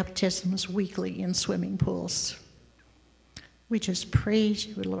having baptisms weekly in swimming pools. We just praise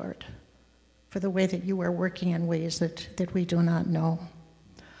you, Lord, for the way that you are working in ways that we do not know.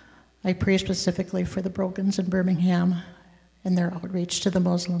 I pray specifically for the Brogans in Birmingham and their outreach to the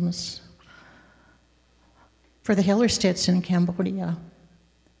Muslims. For the Hellerstedts in Cambodia,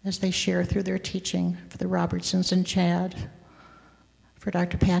 as they share through their teaching, for the Robertsons in Chad, for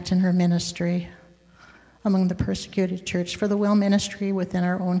Dr. Pat and her ministry among the persecuted church, for the Well ministry within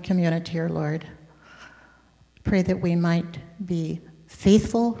our own community, our Lord. Pray that we might be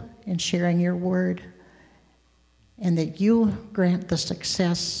faithful in sharing your word, and that you grant the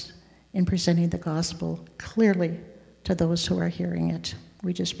success in presenting the gospel clearly to those who are hearing it.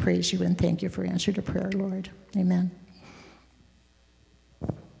 We just praise you and thank you for answer to prayer, Lord. Amen.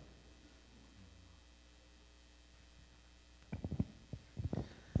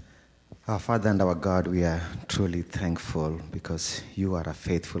 Our Father and our God, we are truly thankful because you are a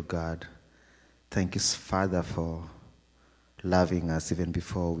faithful God. Thank you, Father, for loving us even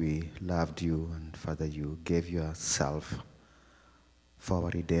before we loved you. And Father, you gave yourself for our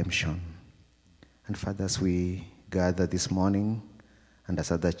redemption. And Father, as we gather this morning, and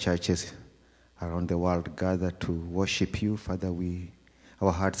as other churches around the world gather to worship you, Father,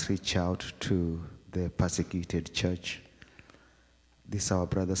 our hearts reach out to the persecuted church. These are our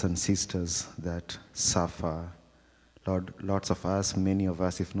brothers and sisters that suffer. Lord, lots of us, many of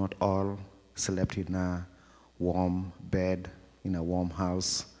us, if not all, slept in a warm bed, in a warm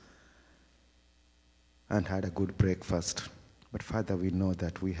house, and had a good breakfast. But Father, we know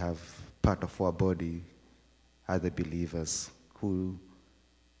that we have part of our body, other believers who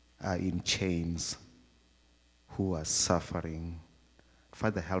are in chains, who are suffering.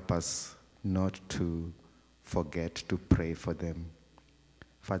 Father, help us not to forget to pray for them.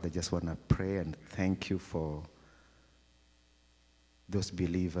 Father, I just want to pray and thank you for those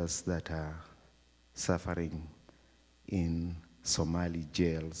believers that are suffering in Somali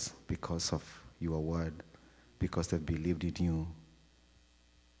jails because of your word, because they've believed in you.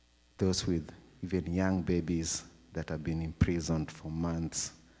 Those with even young babies that have been imprisoned for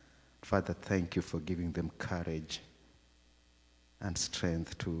months. Father, thank you for giving them courage and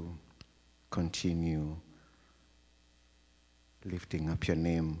strength to continue lifting up your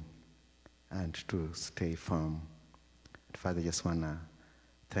name and to stay firm. Father, I just want to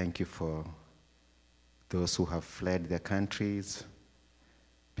thank you for those who have fled their countries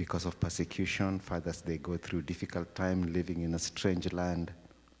because of persecution. Father, as they go through difficult time living in a strange land.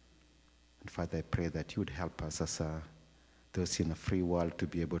 And Father, I pray that you would help us as those in a free world to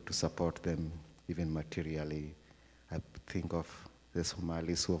be able to support them even materially. I think of the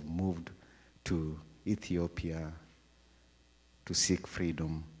Somalis who have moved to Ethiopia to seek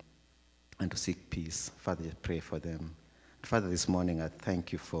freedom and to seek peace. Father, I pray for them. Father, this morning I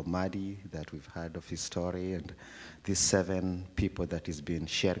thank you for Madi, that we've heard of his story, and these 7 people that he's been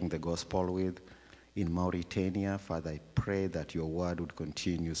sharing the gospel with in Mauritania. Father, I pray that your word would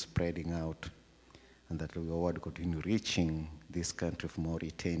continue spreading out and that your word would continue reaching this country of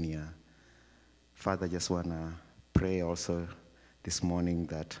Mauritania. Father, I just want to pray also this morning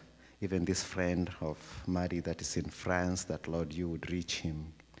that even this friend of Madi that is in France, that, Lord, you would reach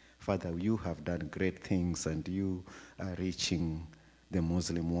him. Father, you have done great things and you are reaching the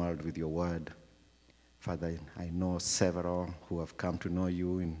Muslim world with your word. Father, I know several who have come to know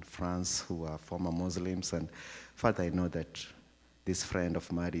you in France who are former Muslims. And Father, I know that this friend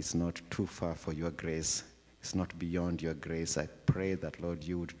of mine is not too far for your grace. It's not beyond your grace. I pray that, Lord,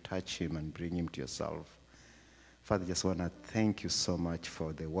 you would touch him and bring him to yourself. Father, I just want to thank you so much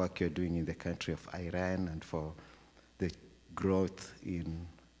for the work you're doing in the country of Iran and for the growth in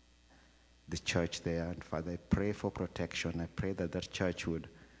the church there. And Father, I pray for protection. I pray that that church would,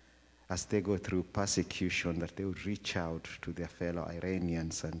 as they go through persecution, that they would reach out to their fellow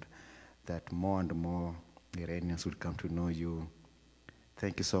Iranians and that more and more Iranians would come to know you.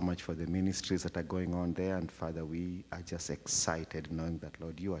 Thank you so much for the ministries that are going on there. And Father, we are just excited knowing that,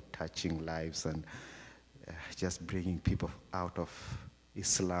 Lord, you are touching lives and just bringing people out of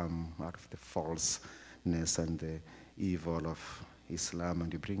Islam, out of the falseness and the evil of Islam,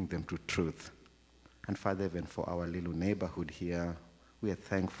 and you bring them to truth. And Father, even for our little neighborhood here, we are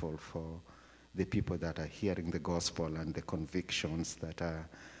thankful for the people that are hearing the gospel and the convictions that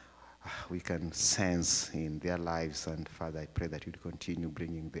we can sense in their lives. And Father, I pray that you'd continue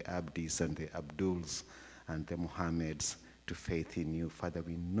bringing the Abdis and the Abduls and the Muhammads to faith in you. Father,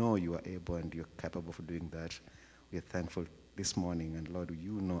 we know you are able and you're capable of doing that. We are thankful this morning. And Lord,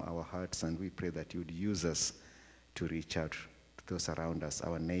 you know our hearts, and we pray that you'd use us to reach out to those around us,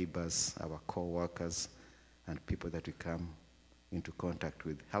 our neighbors, our co-workers, and people that we come into contact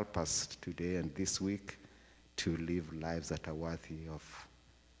with. Help us today and this week to live lives that are worthy of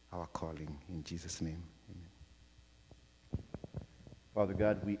our calling. In Jesus' name, amen. Father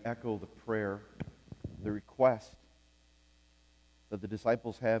God, we echo the prayer, the request that the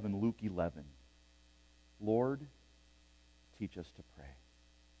disciples have in Luke 11. Lord, teach us to pray.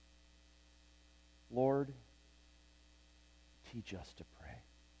 Lord, teach us to pray.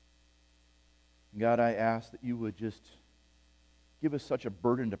 God, I ask that you would just give us such a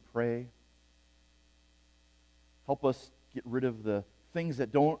burden to pray. Help us get rid of the things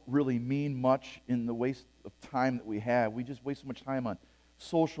that don't really mean much in the waste of time that we have. We just waste so much time on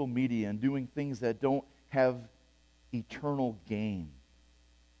social media and doing things that don't have eternal gain.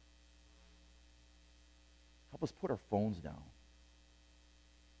 Help us put our phones down.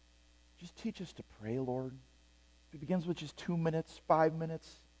 Just teach us to pray, Lord. It begins with just 2 minutes, 5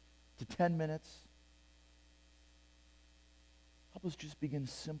 minutes, to 10 minutes. Help us just begin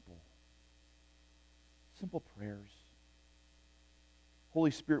simple prayers.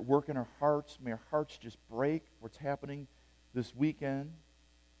 Holy Spirit, work in our hearts. May our hearts just break what's happening this weekend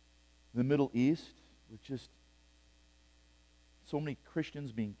in the Middle East with just so many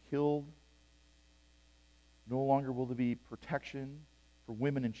Christians being killed. No longer will there be protection for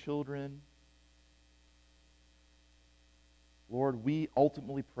women and children. Lord, we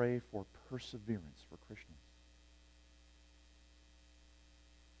ultimately pray for perseverance for Christians.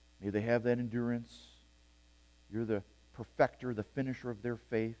 May they have that endurance. You're the perfecter, the finisher of their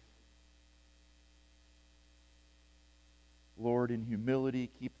faith. Lord, in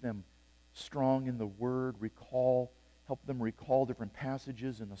humility, keep them strong in the Word. Help them recall different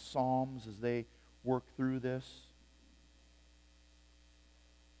passages in the Psalms as they work through this.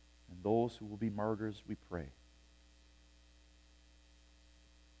 And those who will be martyrs, we pray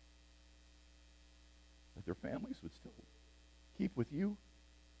that their families would still keep with you.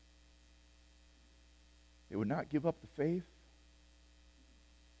 They would not give up the faith.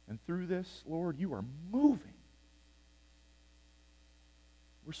 And through this, Lord, you are moving.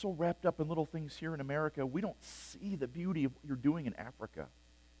 We're so wrapped up in little things here in America, we don't see the beauty of what you're doing in Africa,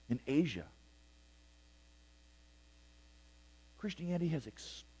 in Asia. Christianity has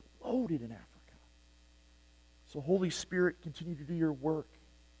exploded in Africa. So Holy Spirit, continue to do your work.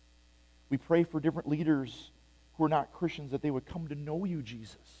 We pray for different leaders who are not Christians that they would come to know you,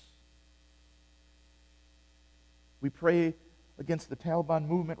 Jesus. We pray against the Taliban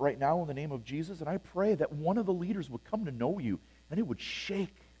movement right now in the name of Jesus, and I pray that one of the leaders would come to know you and it would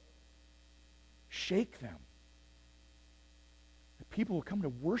shake them. That people will come to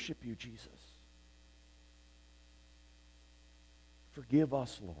worship you, Jesus. Forgive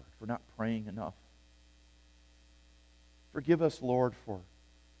us, Lord, for not praying enough. Forgive us, Lord, for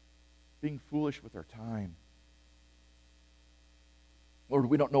being foolish with our time. Lord,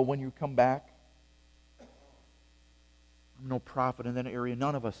 we don't know when you come back. I'm no prophet in that area.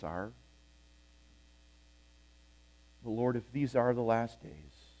 None of us are. But Lord, if these are the last days,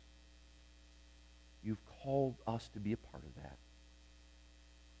 you've called us to be a part of that.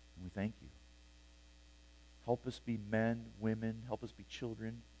 And we thank you. Help us be men, women, help us be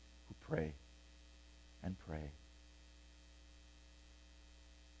children who pray and pray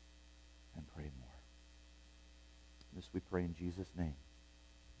and pray more. This we pray in Jesus' name.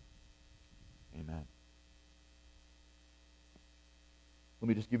 Amen. Let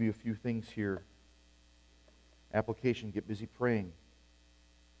me just give you a few things here. Application, get busy praying.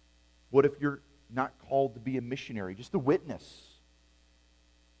 What if you're not called to be a missionary, just a witness?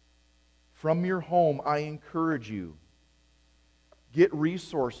 From your home, I encourage you, get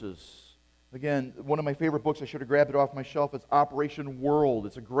resources. Again, one of my favorite books, I should have grabbed it off my shelf, it's Operation World.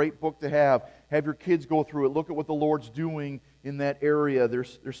 It's a great book to have. Have your kids go through it. Look at what the Lord's doing in that area.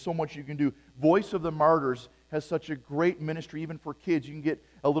 There's so much you can do. Voice of the Martyrs has such a great ministry, even for kids. You can get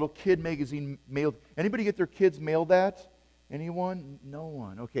a little kid magazine mailed. Anybody get their kids mailed that? Anyone? No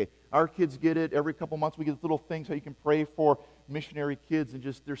one. Okay. Our kids get it. Every couple months we get little things how you can pray for missionary kids, and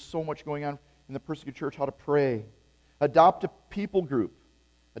just there's so much going on in the persecuted church, how to pray. Adopt a people group.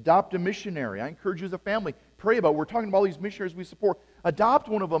 Adopt a missionary. I encourage you as a family, pray about it. We're talking about all these missionaries we support. Adopt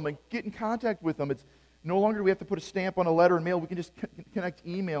one of them and get in contact with them. It's no longer do we have to put a stamp on a letter and mail. We can just connect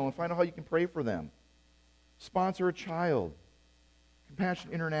email and find out how you can pray for them. Sponsor a child.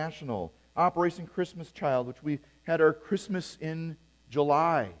 Compassion International. Operation Christmas Child, which we had our Christmas in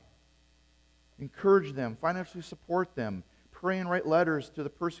July. Encourage them. Financially support them. Pray and write letters to the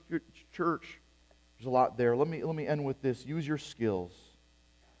persecuted church. There's a lot there. Let me end with this. Use your skills.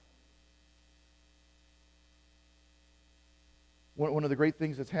 One of the great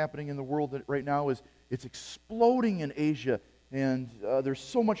things that's happening in the world right now is it's exploding in Asia, and there's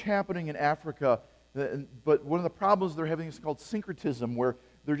so much happening in Africa. But one of the problems they're having is called syncretism, where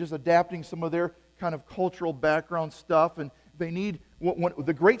they're just adapting some of their kind of cultural background stuff, and they need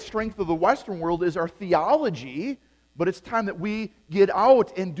the great strength of the Western world is our theology, but it's time that we get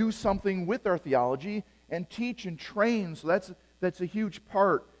out and do something with our theology and teach and train. So that's a huge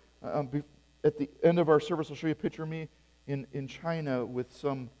part. At the end of our service, I'll show you a picture of me in China with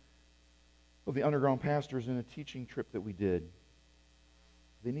some of the underground pastors in a teaching trip that we did.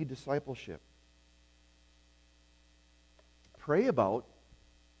 They need discipleship. Pray about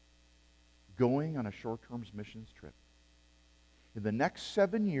going on a short-term missions trip. In the next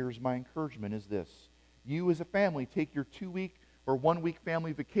 7 years, my encouragement is this. You as a family, take your 2-week or 1-week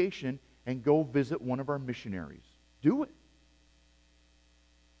family vacation and go visit one of our missionaries. Do it.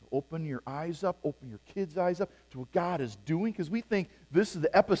 Open your eyes up, open your kids' eyes up to what God is doing, because we think this is the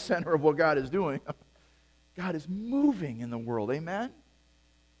epicenter of what God is doing. God is moving in the world. Amen?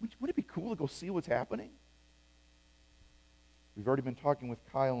 Wouldn't it be cool to go see what's happening? We've already been talking with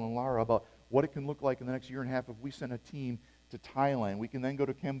Kyle and Lara about what it can look like in the next year and a half if we send a team to Thailand. We can then go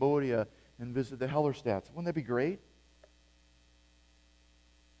to Cambodia and visit the Hellerstats. Wouldn't that be great?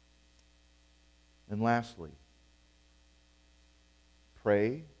 And lastly,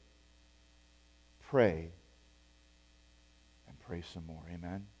 pray pray some more.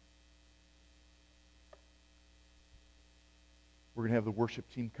 Amen. We're going to have the worship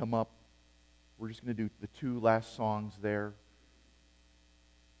team come up. We're just going to do the 2 last songs there.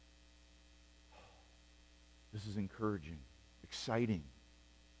 This is encouraging, exciting,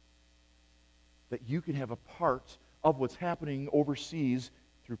 that you can have a part of what's happening overseas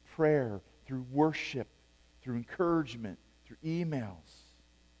through prayer, through worship, through encouragement, through emails.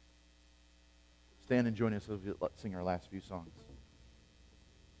 Stand and join us as we sing our last few songs.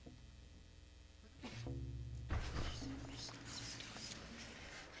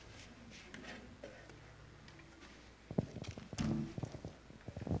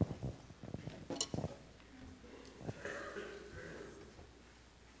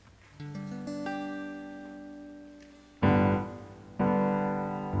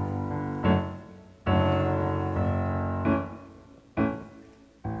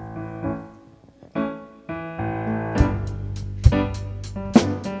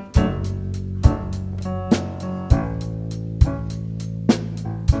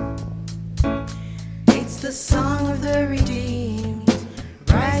 The song of the redeemed,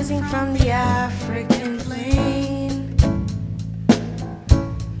 rising from the African plain.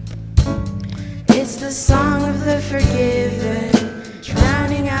 It's the song of the forgiven,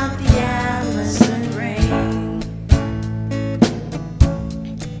 drowning out the Amazon rain.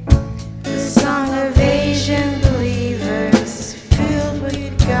 The song of Asian believers, filled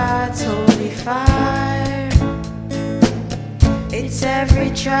with God's holy fire. It's every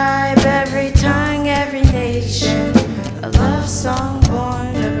tribe, every tongue, every nation, a love song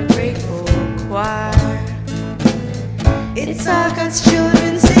born of a grateful choir. It's all God's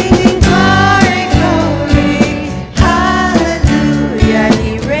children singing glory, glory, hallelujah.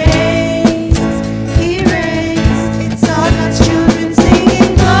 He reigns, He reigns. It's all God's children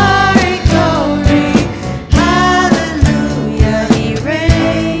singing glory, glory, hallelujah. He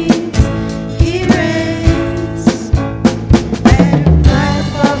reigns, He reigns. And right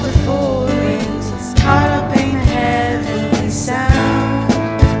above the four winds, it's caught up in the heavenly sound.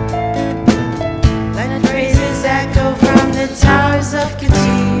 Let praises echo from the towers of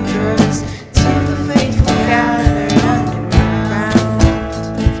cathedrals to the faithful gathered underground.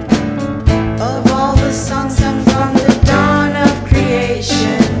 Of all the songs sung from the dawn of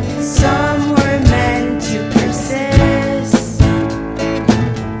creation, some were meant to persist.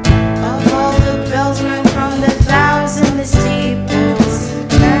 Of all the bells rung from the thousand steeples,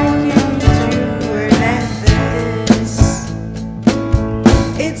 banging through were Methodist.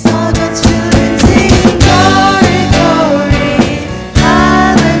 It's all God's children.